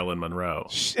with Marilyn Monroe,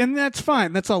 and that's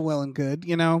fine. That's all well and good,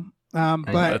 But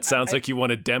that sounds like you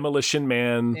want a Demolition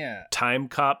Man Time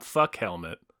Cop fuck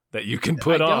helmet that you can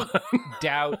put on. I don't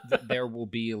doubt that there will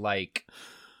be like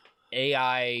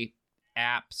AI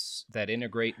apps that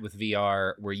integrate with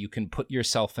VR where you can put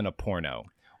yourself in a porno.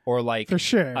 Or like for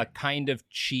sure. A kind of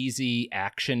cheesy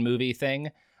action movie thing.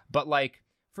 But like,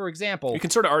 for example... You can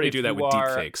sort of already do that with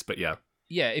deepfakes, but yeah.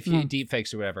 Yeah, if you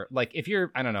deepfakes or whatever. Like if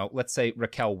you're, I don't know, let's say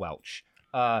Raquel Welch.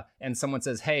 And someone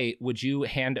says, hey, would you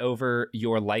hand over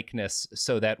your likeness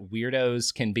so that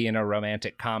weirdos can be in a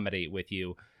romantic comedy with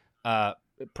you?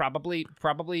 Probably,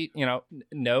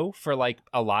 no for like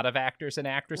a lot of actors and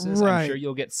actresses. Right. I'm sure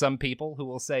you'll get some people who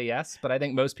will say yes, but I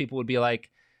think most people would be like,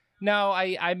 no,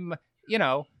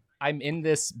 I'm in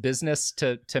this business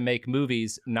to make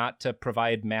movies, not to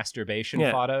provide masturbation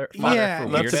fodder for not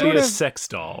weirdos. to be a sex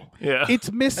doll. Yeah,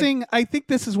 it's missing. I think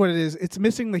this is what it is. It's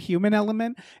missing the human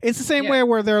element. It's the same way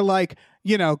where they're like,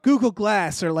 Google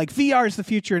Glass or like VR is the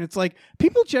future, and it's like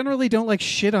people generally don't like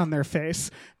shit on their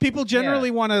face. People generally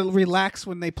want to relax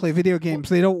when they play video games.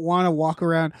 They don't want to walk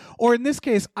around. Or in this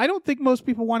case, I don't think most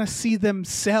people want to see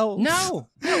themselves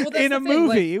in a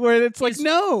movie where it's like,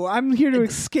 no, I'm here to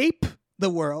escape the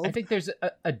world. I think there's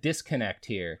a disconnect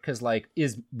here because, like,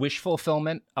 is wish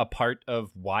fulfillment a part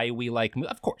of why we like?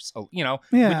 Of course, when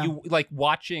you like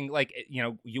watching, like,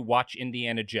 you watch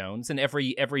Indiana Jones, and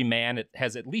every man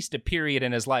has at least a period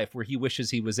in his life where he wishes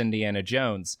he was Indiana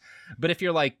Jones. But if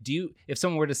you're like, if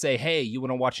someone were to say, hey, you want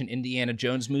to watch an Indiana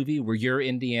Jones movie where you're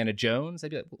Indiana Jones?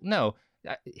 I'd be like, no.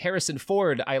 Harrison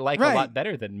Ford, I like a lot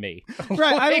better than me.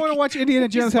 Right, I don't want to watch Indiana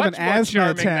Jones have an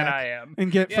asthma attack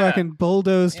and get fucking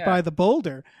bulldozed by the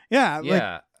boulder.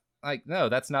 Yeah, like no,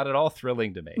 that's not at all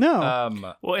thrilling to me.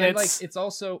 No, well, and it's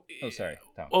also. Oh, sorry,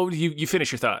 Tom. Oh, you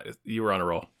finish your thought. You were on a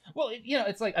roll. Well,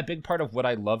 it's like a big part of what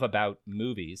I love about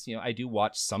movies. I do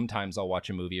sometimes I'll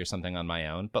watch a movie or something on my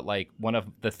own, but like one of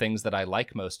the things that I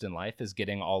like most in life is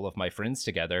getting all of my friends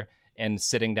together and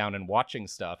sitting down and watching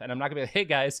stuff. And I'm not gonna be like, hey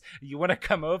guys, you want to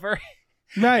come over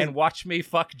and watch me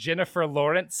fuck Jennifer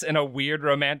Lawrence in a weird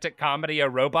romantic comedy a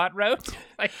robot wrote?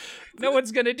 Like, no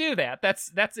one's gonna do that.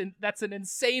 That's an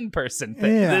insane person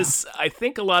thing. I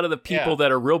think a lot of the people that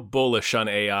are real bullish on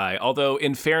AI, although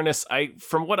in fairness,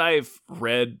 from what I've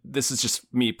read, this is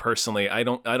just me personally, I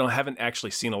haven't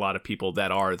actually seen a lot of people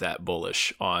that are that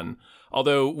bullish on.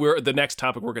 Although the next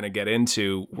topic we're going to get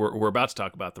into, we're about to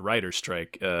talk about the writer's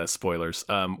strike, spoilers,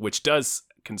 which does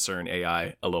concern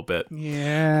AI a little bit.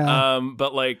 Yeah.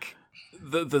 But like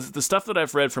the stuff that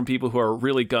I've read from people who are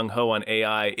really gung ho on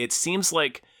AI, it seems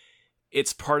like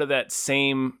it's part of that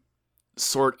same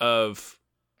sort of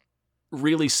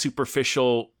really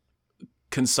superficial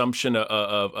consumption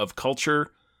of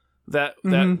culture that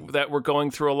we're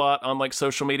going through a lot on like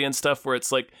social media and stuff, where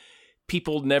it's like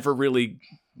people never really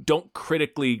don't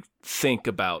critically think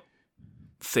about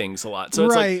things a lot. So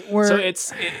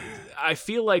it's I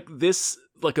feel like this,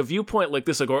 like a viewpoint like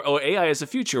this, like, oh, AI is the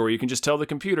future, where you can just tell the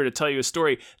computer to tell you a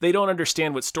story. They don't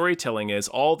understand what storytelling is.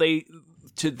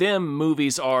 To them,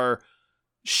 movies are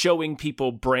showing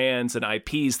people brands and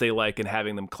IPs they like and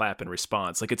having them clap in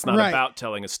response. Like, it's not about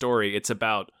telling a story. It's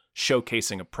about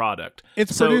showcasing a product.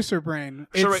 It's producer brain.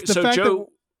 It's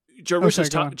Joe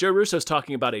Russo's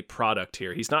talking about a product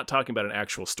here. He's not talking about an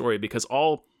actual story, because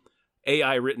all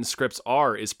AI written scripts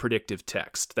is predictive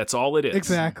text. That's all it is.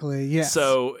 Exactly. Yes.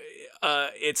 So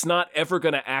it's not ever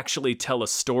going to actually tell a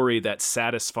story that's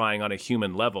satisfying on a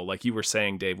human level. Like you were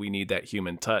saying, Dave, we need that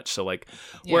human touch. So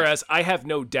whereas I have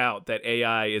no doubt that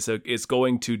AI is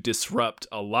going to disrupt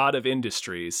a lot of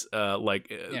industries. I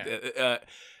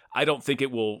don't think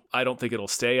it'll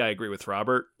stay. I agree with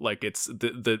Robert. Like, it's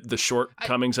the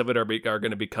shortcomings of it are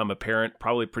going to become apparent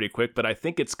probably pretty quick. But I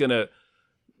think it's going to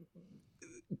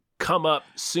come up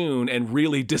soon and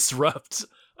really disrupt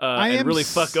and really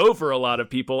fuck over a lot of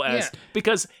people,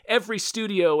 because every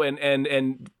studio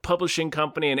and publishing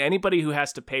company and anybody who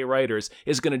has to pay writers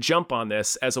is going to jump on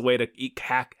this as a way to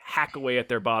hack away at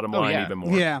their bottom line even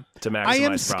more. Yeah, to maximize profits. I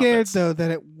am scared though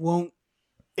that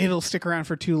it'll stick around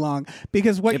for too long,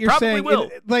 because what you're saying,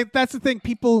 that's the thing.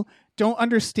 People don't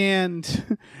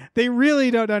understand. They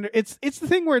really don't it's the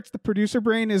thing where it's the producer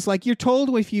brain is like, you're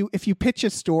told if you pitch a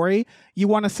story, you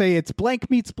want to say it's blank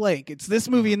meets blank. It's this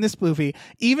movie and this movie.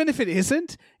 Even if it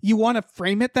isn't, you want to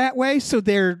frame it that way, so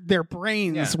their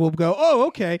brains will go, oh,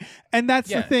 okay. And that's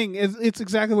the thing. It's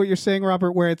exactly what you're saying,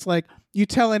 Robert, where it's like, you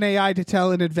tell an AI to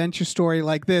tell an adventure story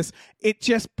like this, it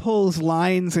just pulls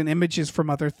lines and images from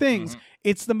other things.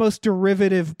 It's the most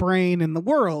derivative brain in the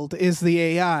world, is the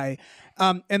AI.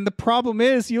 And the problem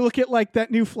is, you look at like that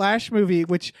new Flash movie,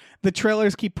 which the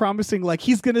trailers keep promising, like,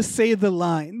 he's going to say the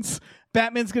lines.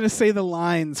 Batman's going to say the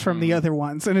lines from the other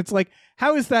ones. And it's like,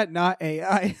 how is that not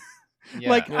AI?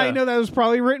 I know that was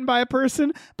probably written by a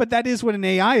person, but that is what an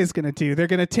AI is going to do. They're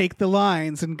going to take the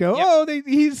lines and go,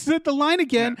 he said the line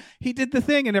again. He did the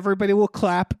thing, and everybody will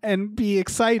clap and be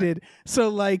excited. So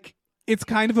like, it's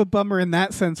kind of a bummer in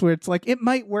that sense, where it's like, it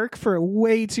might work for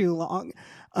way too long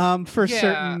for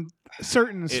certain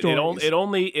stories.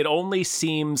 It only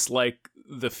seems like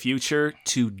the future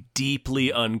to deeply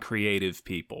uncreative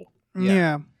people.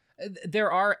 Yeah. There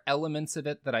are elements of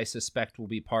it that I suspect will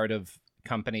be part of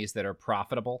companies that are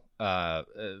profitable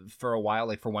for a while.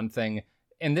 Like, for one thing,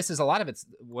 and this is a lot of it's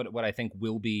what I think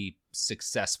will be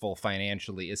successful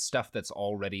financially, is stuff that's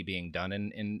already being done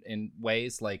in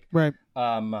ways like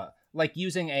like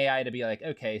using AI to be like,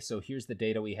 okay, so here's the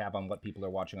data we have on what people are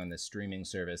watching on this streaming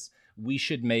service. We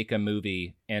should make a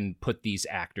movie and put these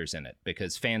actors in it,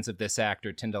 because fans of this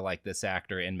actor tend to like this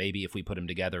actor, and maybe if we put them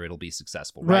together, it'll be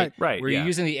successful, right? Right. We're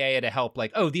using the AI to help,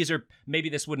 like, oh, maybe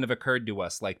this wouldn't have occurred to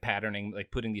us, like patterning,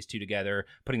 like putting these two together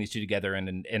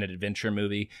in an adventure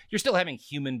movie. You're still having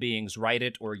human beings write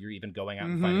it, or you're even going out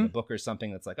and finding a book or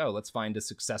something that's like, oh, let's find a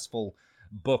successful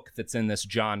book that's in this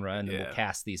genre, and then we'll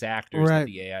cast these actors that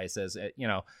the AI says,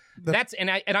 that's, and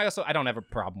I don't have a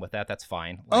problem with that. That's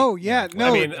fine. Like, I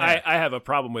mean, I have a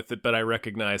problem with it, but I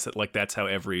recognize that, like, that's how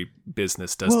every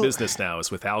business does business now, is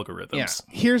with algorithms. Yeah.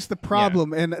 Here's the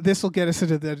problem, and this will get us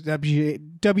into the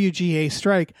WGA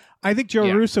strike. I think Joe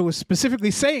Russo was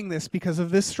specifically saying this because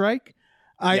of this strike.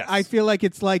 I feel like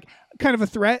it's like kind of a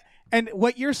threat. And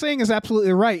what you're saying is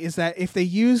absolutely right, is that if they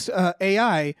used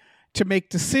AI to make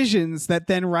decisions that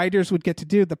then writers would get to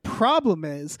do, the problem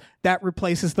is that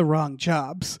replaces the wrong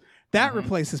jobs. That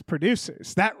replaces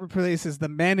producers. That replaces the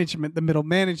management, the middle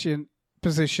management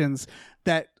positions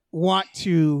that want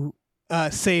to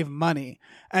save money.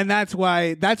 And that's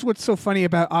what's so funny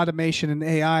about automation and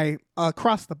AI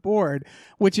across the board,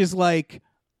 which is like,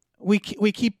 we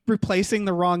keep replacing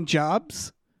the wrong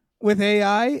jobs with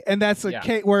AI, and that's a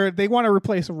case where they want to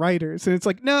replace writers, and it's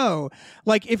like, no,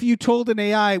 like, if you told an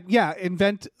AI,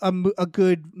 invent a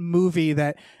good movie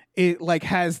that it like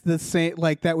has the same,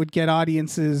 like, that would get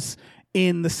audiences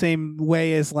in the same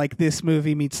way as like this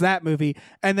movie meets that movie,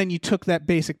 and then you took that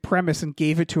basic premise and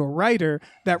gave it to a writer,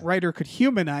 that writer could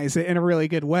humanize it in a really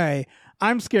good way.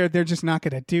 I'm scared they're just not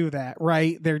going to do that,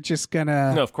 right? They're just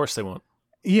gonna... No, of course they won't.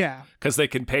 Yeah. Because they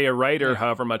can pay a writer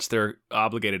however much they're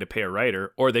obligated to pay a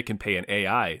writer, or they can pay an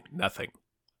AI nothing.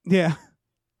 Yeah.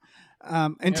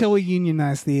 Until we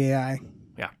unionize the AI.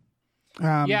 Yeah.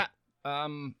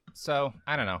 So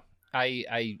I don't know.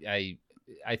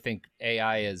 I think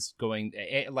AI is going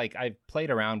like I've played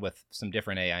around with some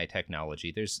different AI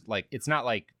technology. There's like it's not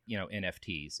like, you know,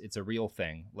 NFTs. It's a real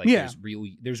thing. Like there's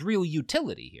real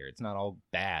utility here. It's not all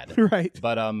bad. Right.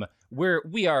 But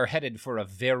we are headed for a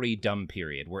very dumb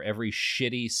period where every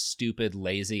shitty, stupid,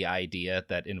 lazy idea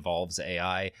that involves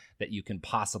AI that you can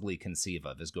possibly conceive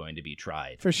of is going to be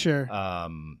tried. For sure.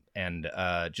 And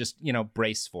just, you know,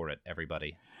 brace for it,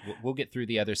 everybody. We'll get through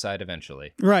the other side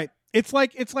eventually. Right. It's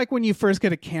like when you first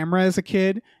get a camera as a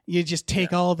kid, you just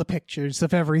take all the pictures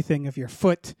of everything of your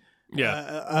foot.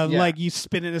 Like you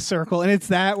spin in a circle, and it's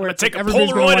that where it's take like a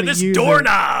Polaroid of this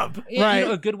doorknob. Right. You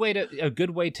know,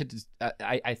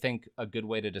 I think a good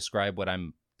way to describe what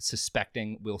I'm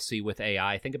suspecting we'll see with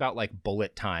AI. Think about like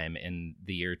bullet time in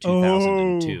the year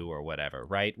 2002 or whatever,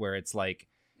 right? Where it's like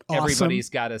awesome. Everybody's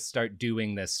got to start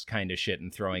doing this kind of shit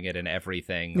and throwing it in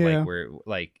everything. Yeah. Like we're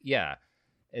like, yeah.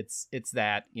 It's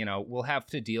that, you know, we'll have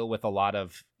to deal with a lot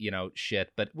of, you know,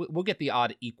 shit, but we'll get the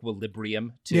odd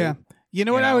equilibrium too. Yeah. You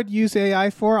know what I would use AI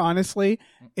for, honestly,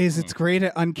 is it's great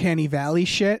at uncanny valley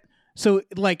shit. So,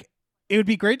 like, it would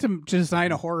be great to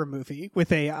design a horror movie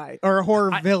with AI, or a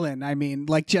horror villain. I mean,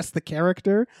 like, just the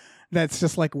character that's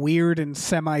just, like, weird and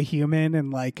semi-human,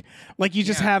 and, like you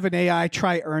just have an AI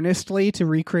try earnestly to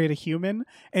recreate a human,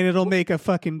 and it'll make a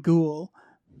fucking ghoul.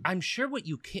 I'm sure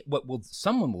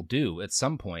someone will do at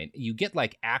some point, you get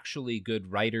like actually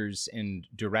good writers and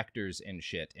directors and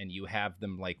shit, and you have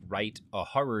them like write a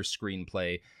horror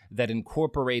screenplay that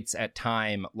incorporates at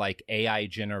time like AI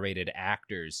generated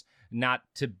actors, not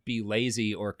to be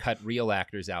lazy or cut real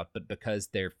actors out, but because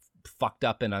they're fucked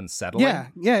up and unsettling.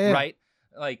 Yeah. Right?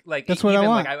 Like that's what I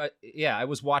want. I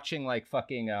was watching like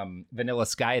fucking Vanilla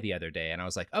Sky the other day, and I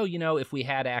was like, oh, you know, if we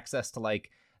had access to like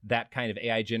that kind of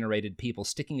AI generated people,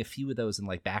 sticking a few of those in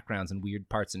like backgrounds and weird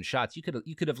parts and shots, you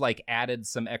could have like added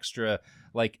some extra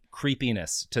like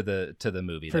creepiness to the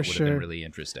movie. For that would sure. have been really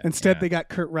interesting. Instead, they got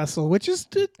Kurt Russell, which is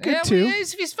good too.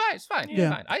 He's fine. It's fine.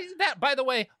 That, by the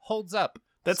way, holds up.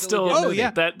 That's still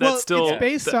It's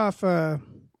based off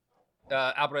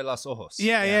Abre los ojos.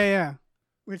 Yeah.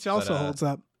 Which also holds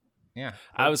up. Yeah,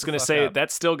 I was going to say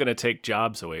that's still going to take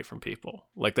jobs away from people.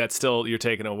 Like that's still, you're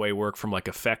taking away work from like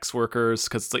effects workers,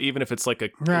 because even if it's like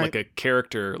a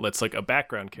character that's like a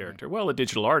background character, well, a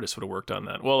digital artist would have worked on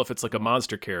that. Well, if it's like a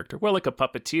monster character, well, like a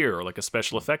puppeteer or like a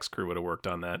special effects crew would have worked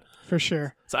on that. For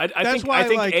sure. So I think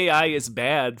AI is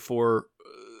bad for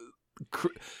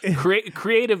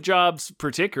creative jobs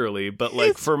particularly, but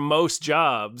like for most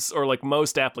jobs or like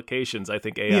most applications, I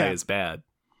think AI is bad.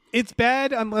 It's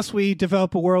bad unless we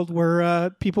develop a world where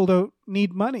people don't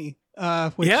need money.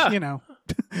 Which, you know,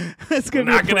 it's going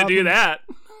to be not going to do that.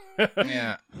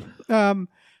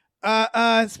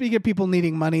 Speaking of people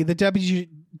needing money, the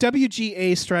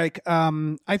WGA strike,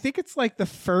 I think it's like the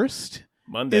first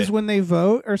Monday is when they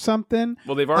vote or something.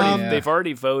 Well, they've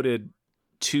already voted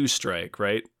to strike,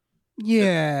 right?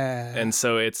 Yeah. And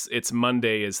so it's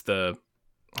Monday is the...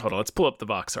 Hold on, let's pull up the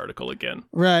Vox article again.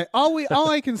 Right. All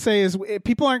I can say is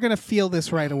people aren't going to feel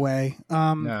this right away.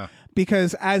 No.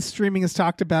 Because as streaming is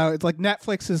talked about, it's like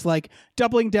Netflix is like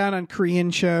doubling down on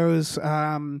Korean shows.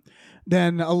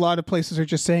 Then a lot of places are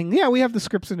just saying, yeah, we have the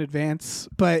scripts in advance,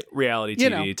 but reality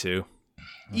TV too.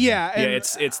 Yeah. And,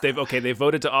 they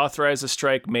voted to authorize a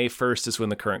strike. May 1st is when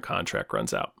the current contract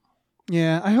runs out.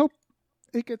 Yeah, I hope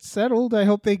it gets settled. I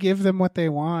hope they give them what they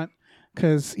want,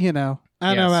 because I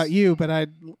don't know about you, but I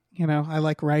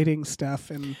like writing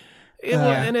stuff, and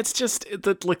and it's just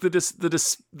the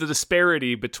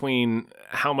disparity between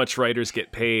how much writers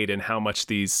get paid and how much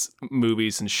these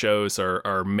movies and shows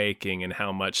are making, and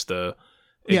how much the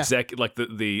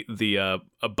the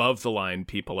above the line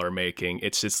people are making.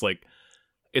 It's just like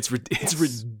it's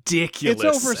ridiculous.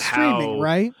 It's over streaming,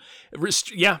 right?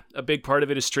 Yeah, a big part of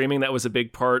it is streaming. That was a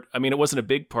big part. I mean, it wasn't a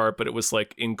big part, but it was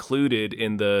like included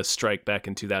in the strike back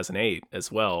in 2008 as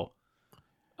well.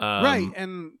 Right,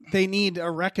 and they need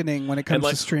a reckoning when it comes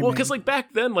to streaming. Well, because like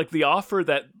back then, like the offer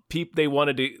that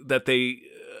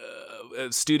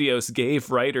studios gave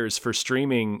writers for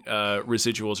streaming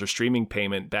residuals or streaming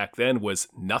payment back then was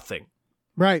nothing.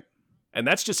 Right. And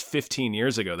that's just 15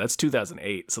 years ago. That's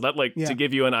 2008. So that to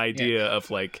give you an idea of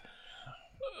like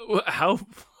how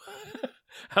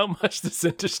much this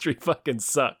industry fucking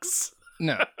sucks.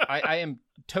 No, I am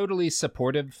totally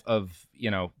supportive of,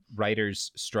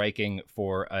 writers striking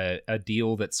for a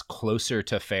deal that's closer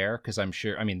to fair, because I'm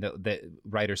sure, the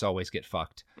writers always get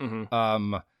fucked.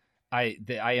 Mm-hmm. I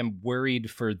am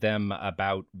worried for them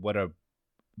about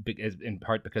in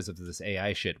part because of this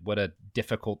AI shit, what a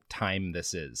difficult time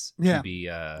this is to be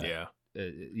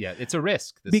it's a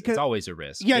risk. Because it's always a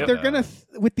risk. Yeah, they're gonna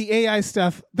with the AI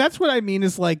stuff. That's what I mean.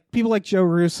 Is like people like Joe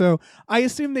Russo. I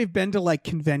assume they've been to like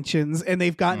conventions and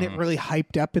they've gotten it really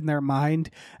hyped up in their mind,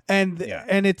 and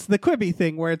it's the Quibi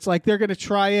thing where it's like they're gonna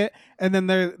try it, and then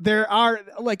there are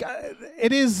like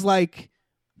it is like.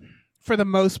 For the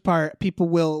most part, people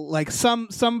will like some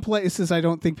places. I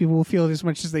don't think people will feel it as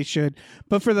much as they should.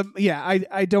 But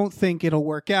I don't think it'll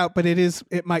work out. But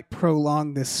it might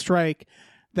prolong this strike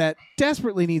that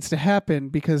desperately needs to happen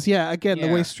because the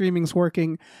way streaming's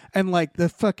working and like the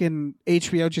fucking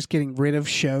HBO just getting rid of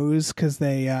shows because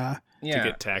they to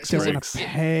get tax don't want breaks. to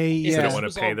pay. They don't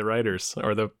want to pay the writers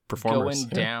or the performers. Going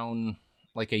down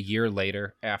like a year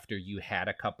later after you had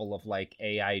a couple of like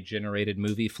AI generated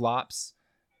movie flops.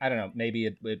 I don't know. Maybe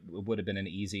it would have been an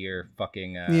easier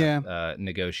fucking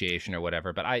negotiation or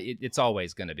whatever. But it's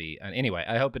always going to be. Anyway,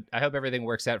 I hope everything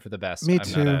works out for the best. Me I'm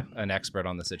too. not an expert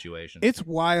on the situation. It's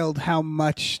wild how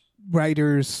much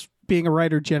being a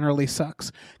writer generally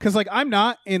sucks. Because like I'm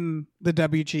not in the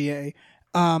WGA,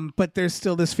 but there's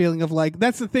still this feeling of like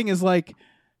that's the thing is like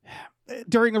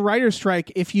during a writer's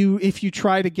strike, if you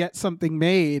try to get something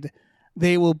made,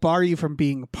 they will bar you from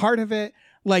being a part of it.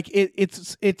 Like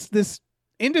it's this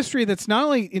industry that's not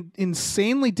only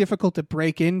insanely difficult to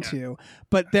break into,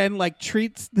 but then like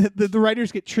treats the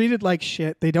writers get treated like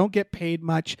shit. They don't get paid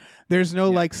much. There's no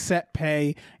like set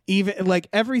pay. Even like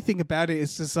everything about it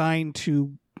is designed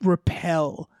to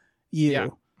repel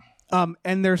you.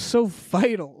 And they're so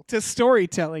vital to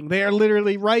storytelling. They are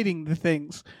literally writing the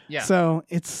things. Yeah. So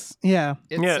it's the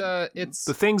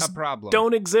things a problem.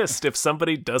 Don't exist if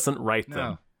somebody doesn't write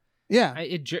them. Yeah.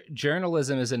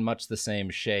 Journalism is in much the same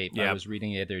shape. Yep. I was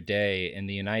reading the other day, in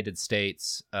the United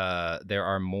States, there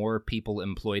are more people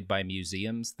employed by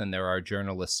museums than there are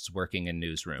journalists working in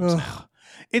newsrooms now.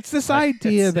 It's this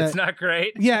idea that... It's not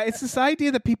great. Yeah, it's this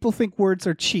idea that people think words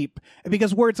are cheap.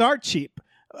 Because words are cheap.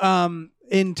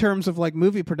 In terms of like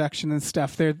movie production and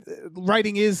stuff,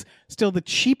 writing is still the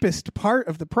cheapest part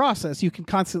of the process. You can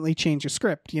constantly change a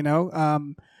script, you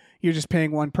know? You're just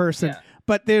paying one person. Yeah.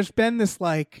 But there's been this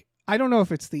like... I don't know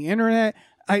if it's the internet.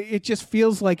 It just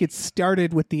feels like it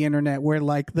started with the internet where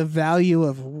like the value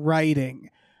of writing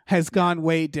has gone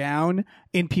way down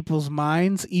in people's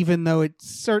minds, even though it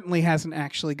certainly hasn't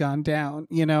actually gone down,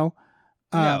 you know?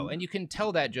 No, and you can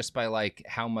tell that just by like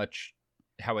how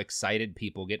excited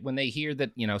people get when they hear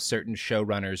that, you know, certain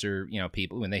showrunners or, you know,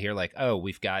 people, when they hear like, oh,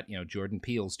 we've got, you know, Jordan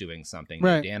Peele's doing something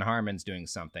new, Dan Harmon's doing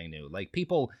something new. Like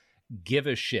people give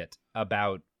a shit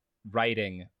about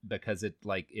writing because it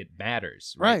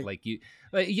matters, right? Like you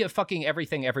fucking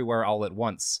everything everywhere all at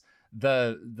once.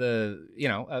 The you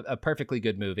know, a perfectly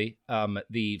good movie.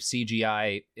 The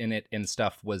CGI in it and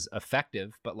stuff was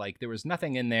effective, but like there was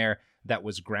nothing in there that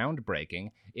was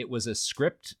groundbreaking. It was a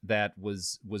script that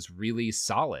was really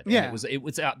solid. Yeah,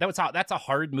 and that's a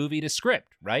hard movie to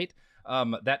script, right?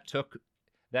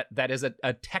 That is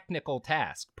a technical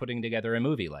task, putting together a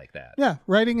movie like that. Yeah,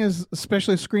 writing is,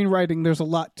 especially screenwriting, there's a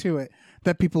lot to it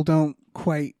that people don't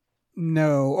quite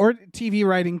know. Or TV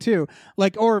writing too.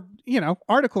 Like, or, you know,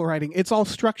 article writing. It's all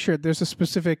structured. There's a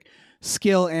specific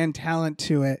skill and talent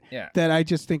to it that I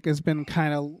just think has been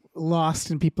kind of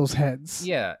lost in people's heads.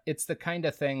 Yeah, it's the kind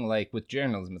of thing like with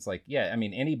journalism. It's like, I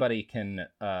mean, anybody can,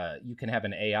 you can have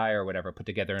an AI or whatever put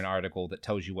together an article that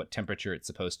tells you what temperature it's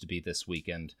supposed to be this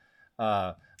weekend.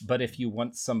 But if you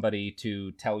want somebody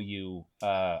to tell you,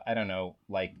 I don't know,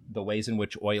 like the ways in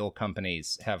which oil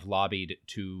companies have lobbied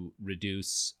to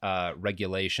reduce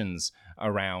regulations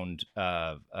around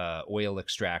oil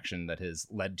extraction that has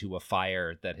led to a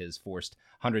fire that has forced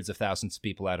hundreds of thousands of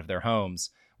people out of their homes,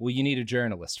 well, you need a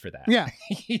journalist for that. Yeah.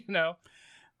 You know?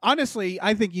 Honestly,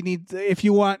 I think you need, if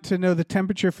you want to know the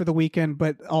temperature for the weekend,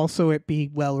 but also it be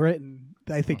well written,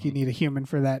 I think you need a human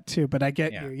for that too. But I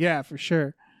get you. Yeah, for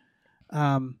sure.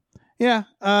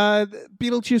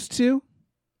 Beetlejuice 2?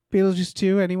 Beetlejuice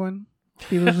 2, anyone?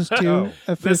 Beetlejuice 2?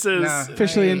 This is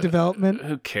officially in development.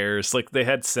 Who cares? Like they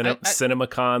had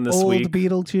CinemaCon this old week. Old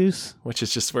Beetlejuice. Which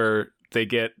is just where they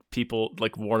get people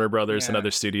like Warner Brothers and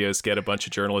other studios get a bunch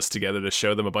of journalists together to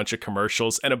show them a bunch of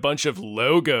commercials and a bunch of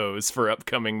logos for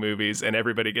upcoming movies, and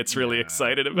everybody gets really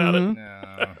excited about it.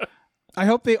 No. I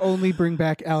hope they only bring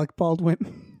back Alec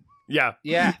Baldwin. Yeah.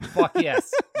 Yeah. Fuck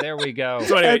yes. There we go.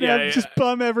 So anyway, just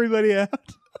bum everybody out.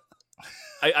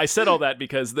 I said all that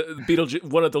because the Beetlejuice,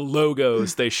 one of the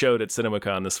logos they showed at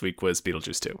CinemaCon this week was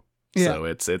Beetlejuice 2. Yeah. So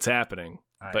it's happening.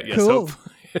 But yes, cool.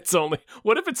 it's only.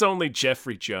 What if it's only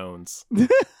Jeffrey Jones?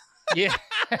 Yeah.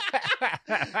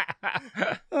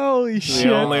 Holy shit.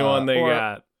 The only one they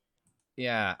got.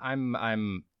 Yeah,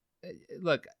 I'm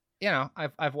look,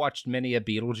 I've watched many a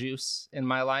Beetlejuice in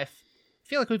my life. I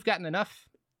feel like we've gotten enough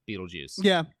Beetlejuice.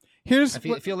 Yeah. I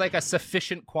feel like a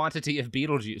sufficient quantity of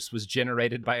Beetlejuice was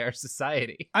generated by our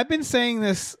society. I've been saying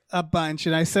this a bunch,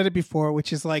 and I said it before,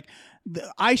 which is like,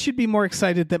 I should be more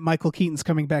excited that Michael Keaton's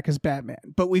coming back as Batman,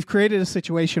 but we've created a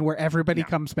situation where everybody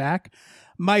comes back.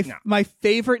 My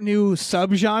favorite new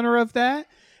subgenre of that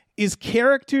is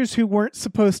characters who weren't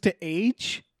supposed to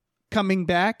age coming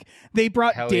back. They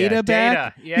brought Data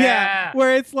back. Yeah.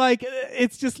 Where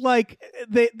it's just like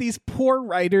these poor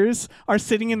writers are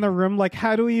sitting in the room like,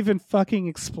 how do we even fucking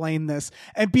explain this?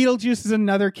 And Beetlejuice is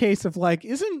another case of like,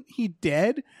 isn't he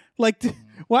dead? Like,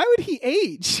 why would he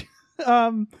age?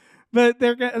 But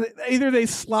they're either they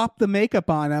slop the makeup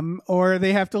on him or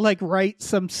they have to like write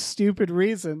some stupid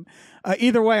reason.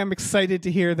 Either way, I'm excited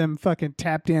to hear them fucking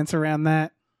tap dance around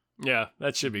that. Yeah,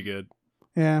 that should be good.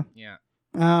 Yeah. Yeah.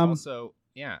 Also,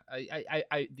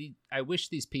 I wish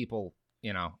these people,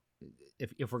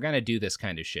 if we're gonna do this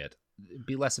kind of shit,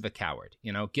 be less of a coward.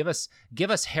 Give us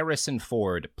Harrison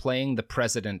Ford playing the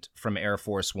president from Air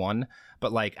Force One,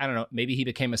 but like, I don't know, maybe he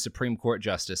became a Supreme Court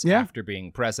justice after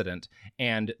being president,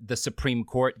 and the Supreme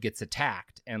Court gets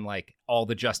attacked, and like all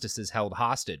the justices held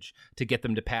hostage to get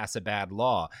them to pass a bad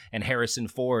law, and Harrison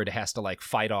Ford has to like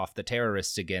fight off the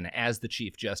terrorists again as the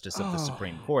Chief Justice of the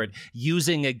Supreme Court,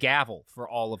 using a gavel for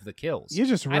all of the kills. You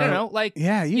just wrote, I don't know, like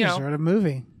just wrote a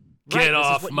movie. Get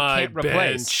off my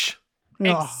bench.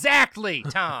 Exactly,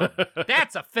 Tom.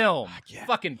 That's a film.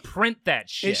 Fucking print that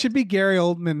shit. It should be Gary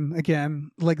Oldman again,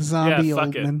 like zombie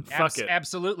Oldman. Fuck it.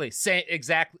 Absolutely.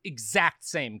 Exact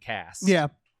same cast. Yeah.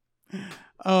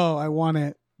 Oh, I want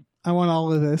it. I want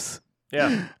all of this.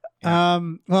 Yeah.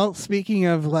 Well, speaking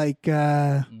of like,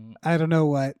 I don't know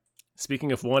what.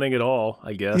 Speaking of wanting it all,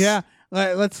 I guess. Yeah.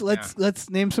 Let's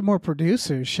name some more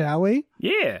producers, shall we?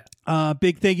 Yeah.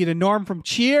 Big thank you to Norm from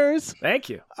Cheers. Thank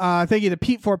you. Thank you to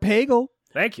Pete Forpagel.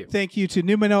 Thank you. Thank you to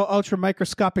Numino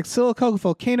Ultramicroscopic Silico,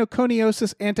 Volcano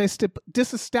Coniosis,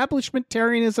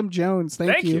 Disestablishmentarianism Jones.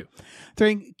 Thank you.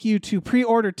 Thank you to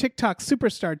Pre-Order TikTok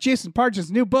Superstar Jason Parge's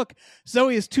new book,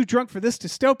 Zoe is Too Drunk for This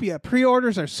Dystopia.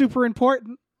 Pre-orders are super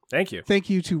important. Thank you. Thank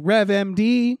you to Rev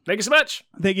MD. Thank you so much.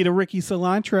 Thank you to Ricky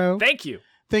Cilantro. Thank you.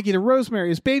 Thank you to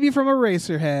Rosemary's Baby from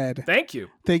Eraserhead. Thank you.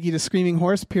 Thank you to Screaming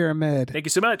Horse Pyramid. Thank you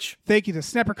so much. Thank you to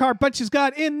Snapper Car Bunches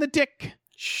God in the Dick.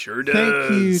 Sure does.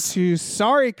 Thank you to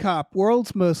Sorry Cop,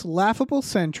 world's most laughable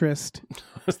centrist.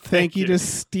 Thank you to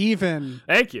Steven.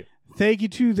 Thank you. Thank you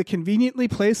to the conveniently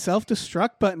placed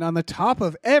self-destruct button on the top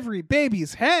of every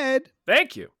baby's head.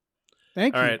 Thank you.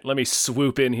 Thank you. All right, let me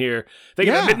swoop in here. Thank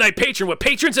you to the Midnight Patron with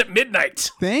patrons at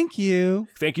midnight. Thank you.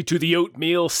 Thank you to the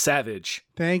Oatmeal Savage.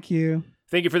 Thank you.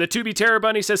 Thank you for the 2B Terror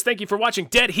Bunny says thank you for watching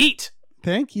Dead Heat.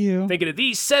 Thank you. Thank you to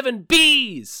these 7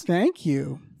 Bs. Thank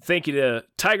you. Thank you to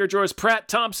Tiger Drawers Pratt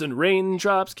Thompson.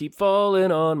 Raindrops keep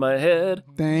falling on my head.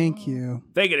 Thank you.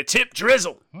 Thank you to Tip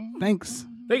Drizzle. Thanks.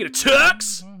 Thank you to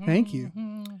Tux. Thank you.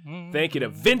 Thank you to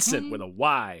Vincent with a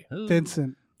Y.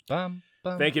 Vincent.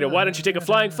 Thank you to Why Don't You Take a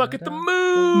Flying Fuck at the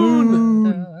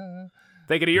Moon.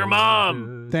 Thank you to your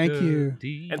mom. Thank you.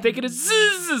 And thank you to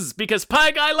Zzz, because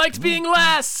Pie Guy liked being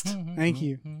last. Thank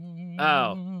you.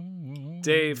 Oh.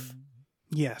 Dave.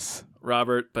 Yes.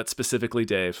 Robert, but specifically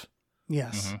Dave.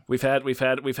 Yes. We've had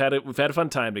a fun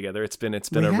time together. It's been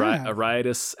a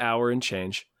riotous hour and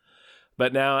change.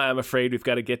 But now I'm afraid we've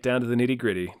got to get down to the nitty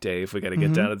gritty, Dave. We got to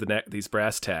get down to these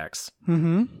brass tacks.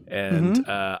 And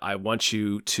I want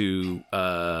you to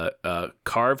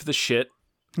carve the shit.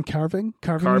 Carving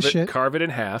the shit. Carve it in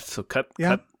half. So cut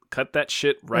that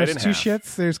shit right in half. There's 2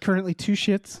 shits. There's currently 2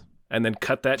 shits. And then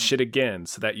cut that shit again,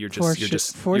 so that you're just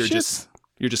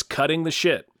cutting the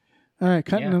shit. All right,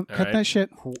 cut that shit.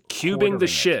 Cubing the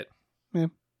shit. Yeah.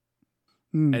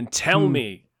 And tell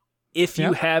me if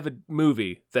you have a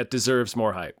movie that deserves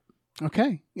more hype.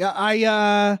 Okay. Yeah,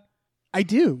 I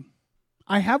do.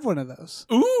 I have one of those.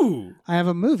 Ooh. I have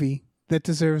a movie that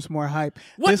deserves more hype.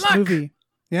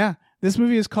 This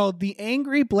movie is called The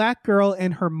Angry Black Girl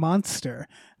and Her Monster.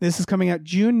 This is coming out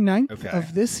June 9th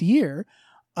of this year.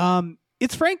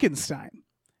 It's Frankenstein.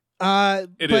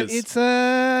 It's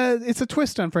a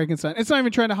twist on Frankenstein. It's not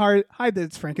even trying to hide that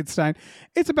it's Frankenstein.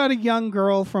 It's about a young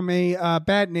girl from a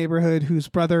bad neighborhood whose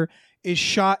brother is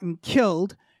shot and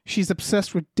killed. She's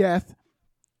obsessed with death,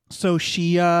 so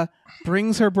she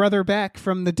brings her brother back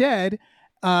from the dead.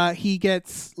 He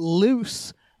gets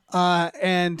loose,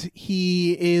 and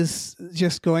he is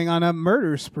just going on a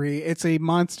murder spree. It's a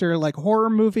monster like horror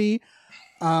movie.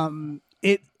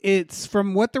 It's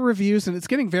from what the reviews, and it's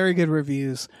getting very good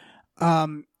reviews.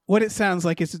 what it sounds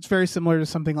like is it's very similar to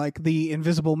something like the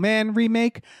Invisible Man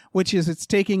remake, which is it's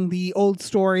taking the old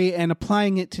story and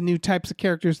applying it to new types of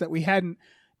characters that we hadn't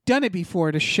done it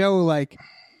before to show, like,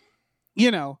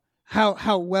 you know,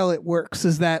 how well it works.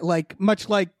 Is that, like, much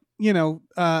like, you know,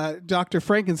 Dr.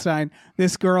 Frankenstein,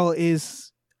 this girl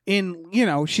is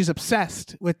she's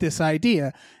obsessed with this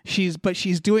idea. She's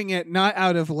doing it not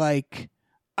out of, like,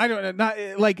 I don't know, not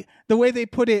like the way they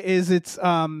put it is it's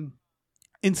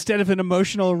instead of an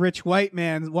emotional rich white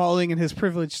man wallowing in his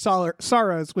privileged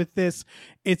sorrows, with this,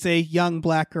 it's a young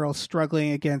black girl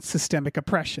struggling against systemic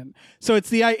oppression. So it's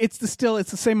the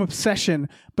same obsession,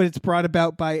 but it's brought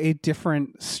about by a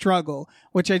different struggle,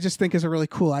 which I just think is a really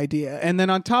cool idea. And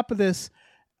then on top of this,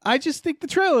 I just think the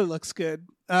trailer looks good.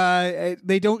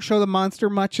 They don't show the monster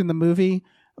much in the movie,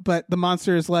 but the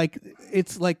monster is like,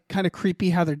 it's like kind of creepy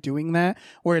how they're doing that,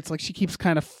 where it's like she keeps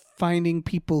kind of finding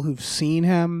people who've seen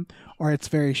him, or it's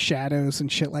very shadows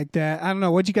and shit like that. I don't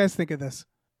know. What'd you guys think of this?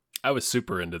 I was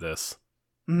super into this.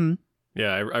 Mm-hmm.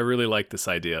 Yeah, I really like this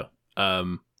idea.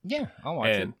 Yeah, I'll watch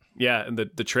it. Yeah, and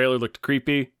the trailer looked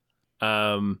creepy.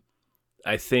 I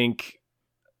think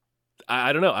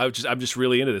I don't know. I'm just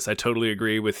really into this. I totally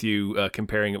agree with you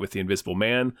comparing it with The Invisible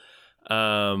Man.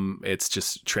 It's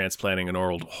just transplanting an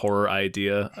old horror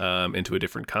idea into a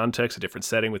different context, a different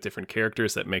setting with different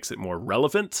characters that makes it more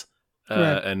relevant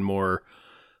and more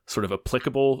sort of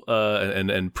applicable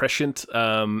and prescient.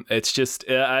 It's just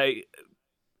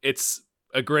it's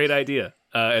a great idea,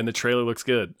 and the trailer looks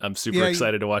good. I'm super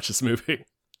excited to watch this movie.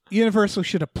 Universal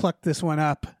should have plucked this one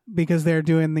up, because they're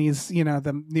doing these,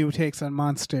 the new takes on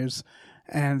monsters,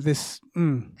 and this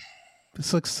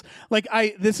looks like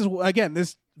this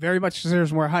very much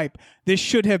deserves more hype. This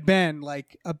should have been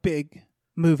like a big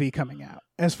movie coming out,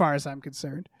 as far as I'm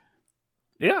concerned.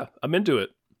 Yeah, I'm into it.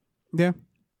 Yeah.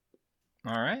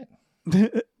 All right.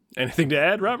 Anything to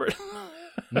add, Robert?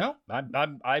 No,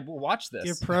 I will watch this.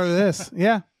 You're pro of this.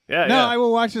 Yeah. Yeah. I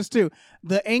will watch this too.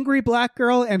 The Angry Black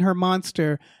Girl and Her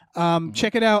Monster.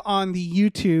 Check it out on the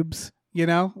YouTubes,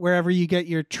 wherever you get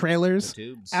your trailers.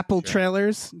 Apple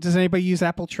trailers. Does anybody use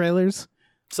Apple trailers?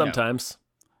 Sometimes.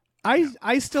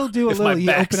 I still do a if little. My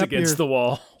back's against the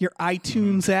wall. Your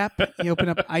iTunes app. You open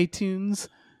up iTunes.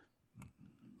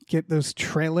 Get those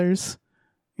trailers.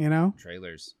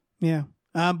 Trailers. Yeah.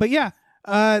 But yeah.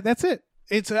 That's it.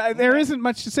 It's there isn't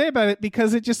much to say about it,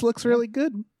 because it just looks really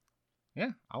good.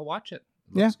 Yeah, I'll watch it.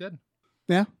 Looks good.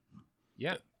 Yeah.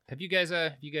 Yeah. Have you guys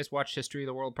watched History of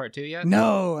the World Part 2 yet?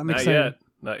 No, I'm excited.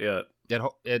 Not yet.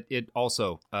 It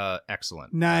also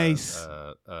excellent. Nice.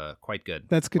 Quite good.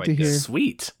 That's good to hear.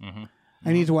 Sweet. Mm-hmm.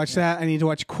 I need to watch that. I need to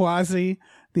watch Quasi,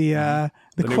 the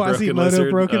Quasimodo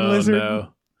broken lizard.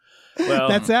 No. Well,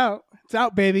 that's out. It's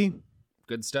out, baby.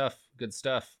 Good stuff.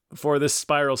 Before this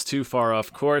spirals too far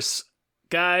off course,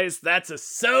 guys, that's a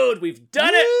sode. We've done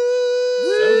it.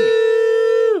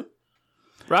 Woo!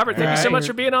 Robert, thank you so much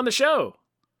for being on the show.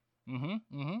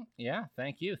 Yeah,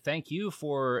 thank you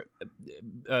for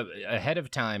ahead of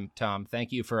time, Tom.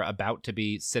 Thank you for about to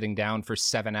be sitting down for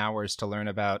 7 hours to learn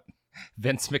about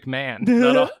Vince McMahon.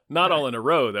 Not all in a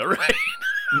row, though, right?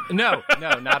 No,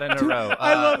 not in a row.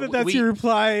 I love that. That's your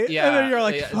reply. Yeah, and then you're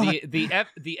like, the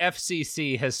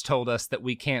FCC has told us that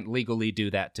we can't legally do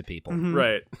that to people. Mm-hmm.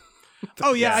 Right.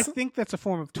 Oh yeah, I think that's a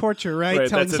form of torture, right?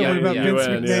 Telling that's someone about Vince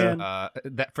McMahon. Yeah.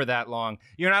 That for that long,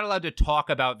 you're not allowed to talk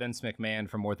about Vince McMahon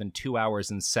for more than 2 hours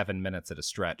and 7 minutes at a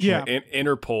stretch. Yeah,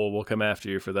 Interpol will come after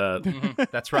you for that. Mm-hmm.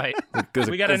 That's right.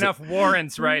 We got enough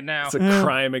warrants right now. It's a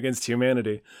crime against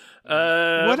humanity.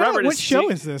 Robert, what show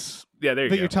is this? Yeah, there you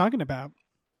go. That you're talking about.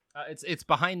 It's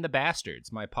Behind the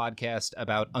Bastards, my podcast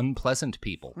about unpleasant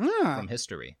people from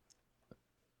history.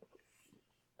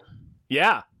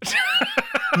 Yeah.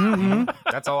 Mm-hmm.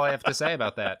 That's all I have to say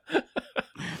about that.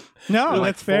 No, like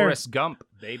that's fair. Forrest Gump,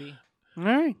 baby. All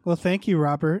right. Well, thank you,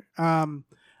 Robert. I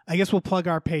guess we'll plug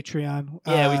our Patreon.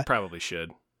 Yeah, we probably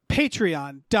should.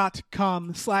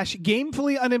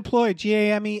 Patreon.com/gamefullyunemployed,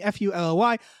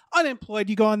 GAMEFULLY, unemployed.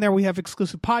 You go on there. We have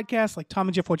exclusive podcasts like Tom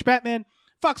and Jeff Watch Batman,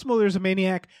 Fox Mulder is a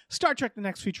Maniac, Star Trek The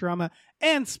Next Futurama,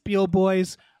 and Spiel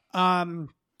Boys.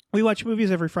 We watch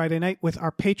movies every Friday night with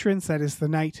our patrons. That is the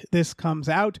night this comes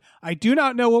out. I do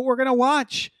not know what we're going to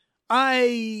watch.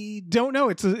 I don't know.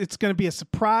 It's going to be a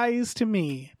surprise to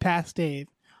me, past Dave.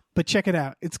 But check it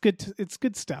out. It's good. It's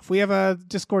good stuff. We have a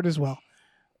Discord as well.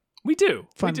 We do.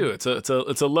 Fun. We do. It's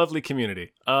a lovely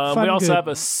community. We also have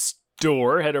a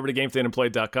store. Head over to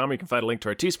gamefullyunemployed.com where you can find a link to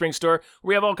our Teespring store.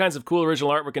 We have all kinds of cool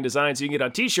original artwork and designs you can get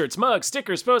on t-shirts, mugs,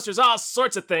 stickers, posters, all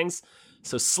sorts of things.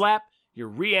 So slap your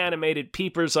reanimated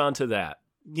peepers onto that.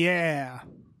 Yeah.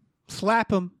 Slap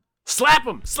them. Slap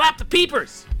them. Slap the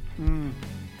peepers.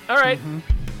 All right.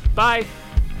 Bye.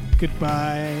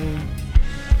 Goodbye.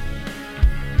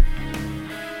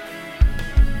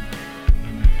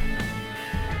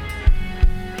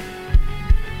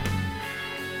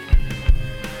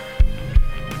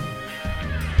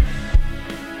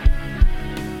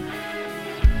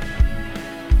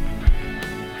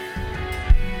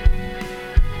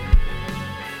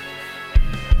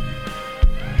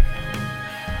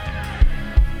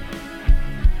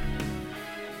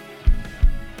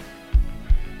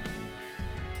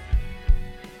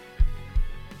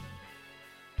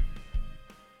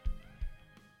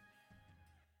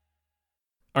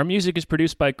 Our music is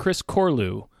produced by Chris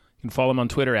Corlew. You can follow him on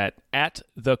Twitter at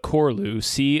 @thecorlew,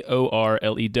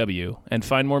 Corlew, and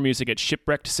find more music at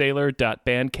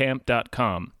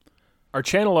shipwreckedsailor.bandcamp.com. Our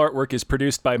channel artwork is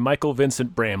produced by Michael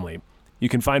Vincent Bramley. You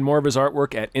can find more of his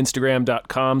artwork at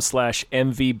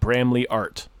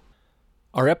instagram.com/mvbramleyart.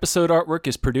 Our episode artwork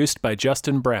is produced by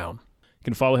Justin Brown. You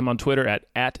can follow him on Twitter at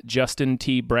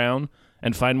 @JustinTBrown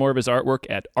and find more of his artwork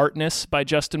at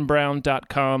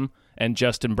artnessbyjustinbrown.com and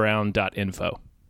justinbrown.info.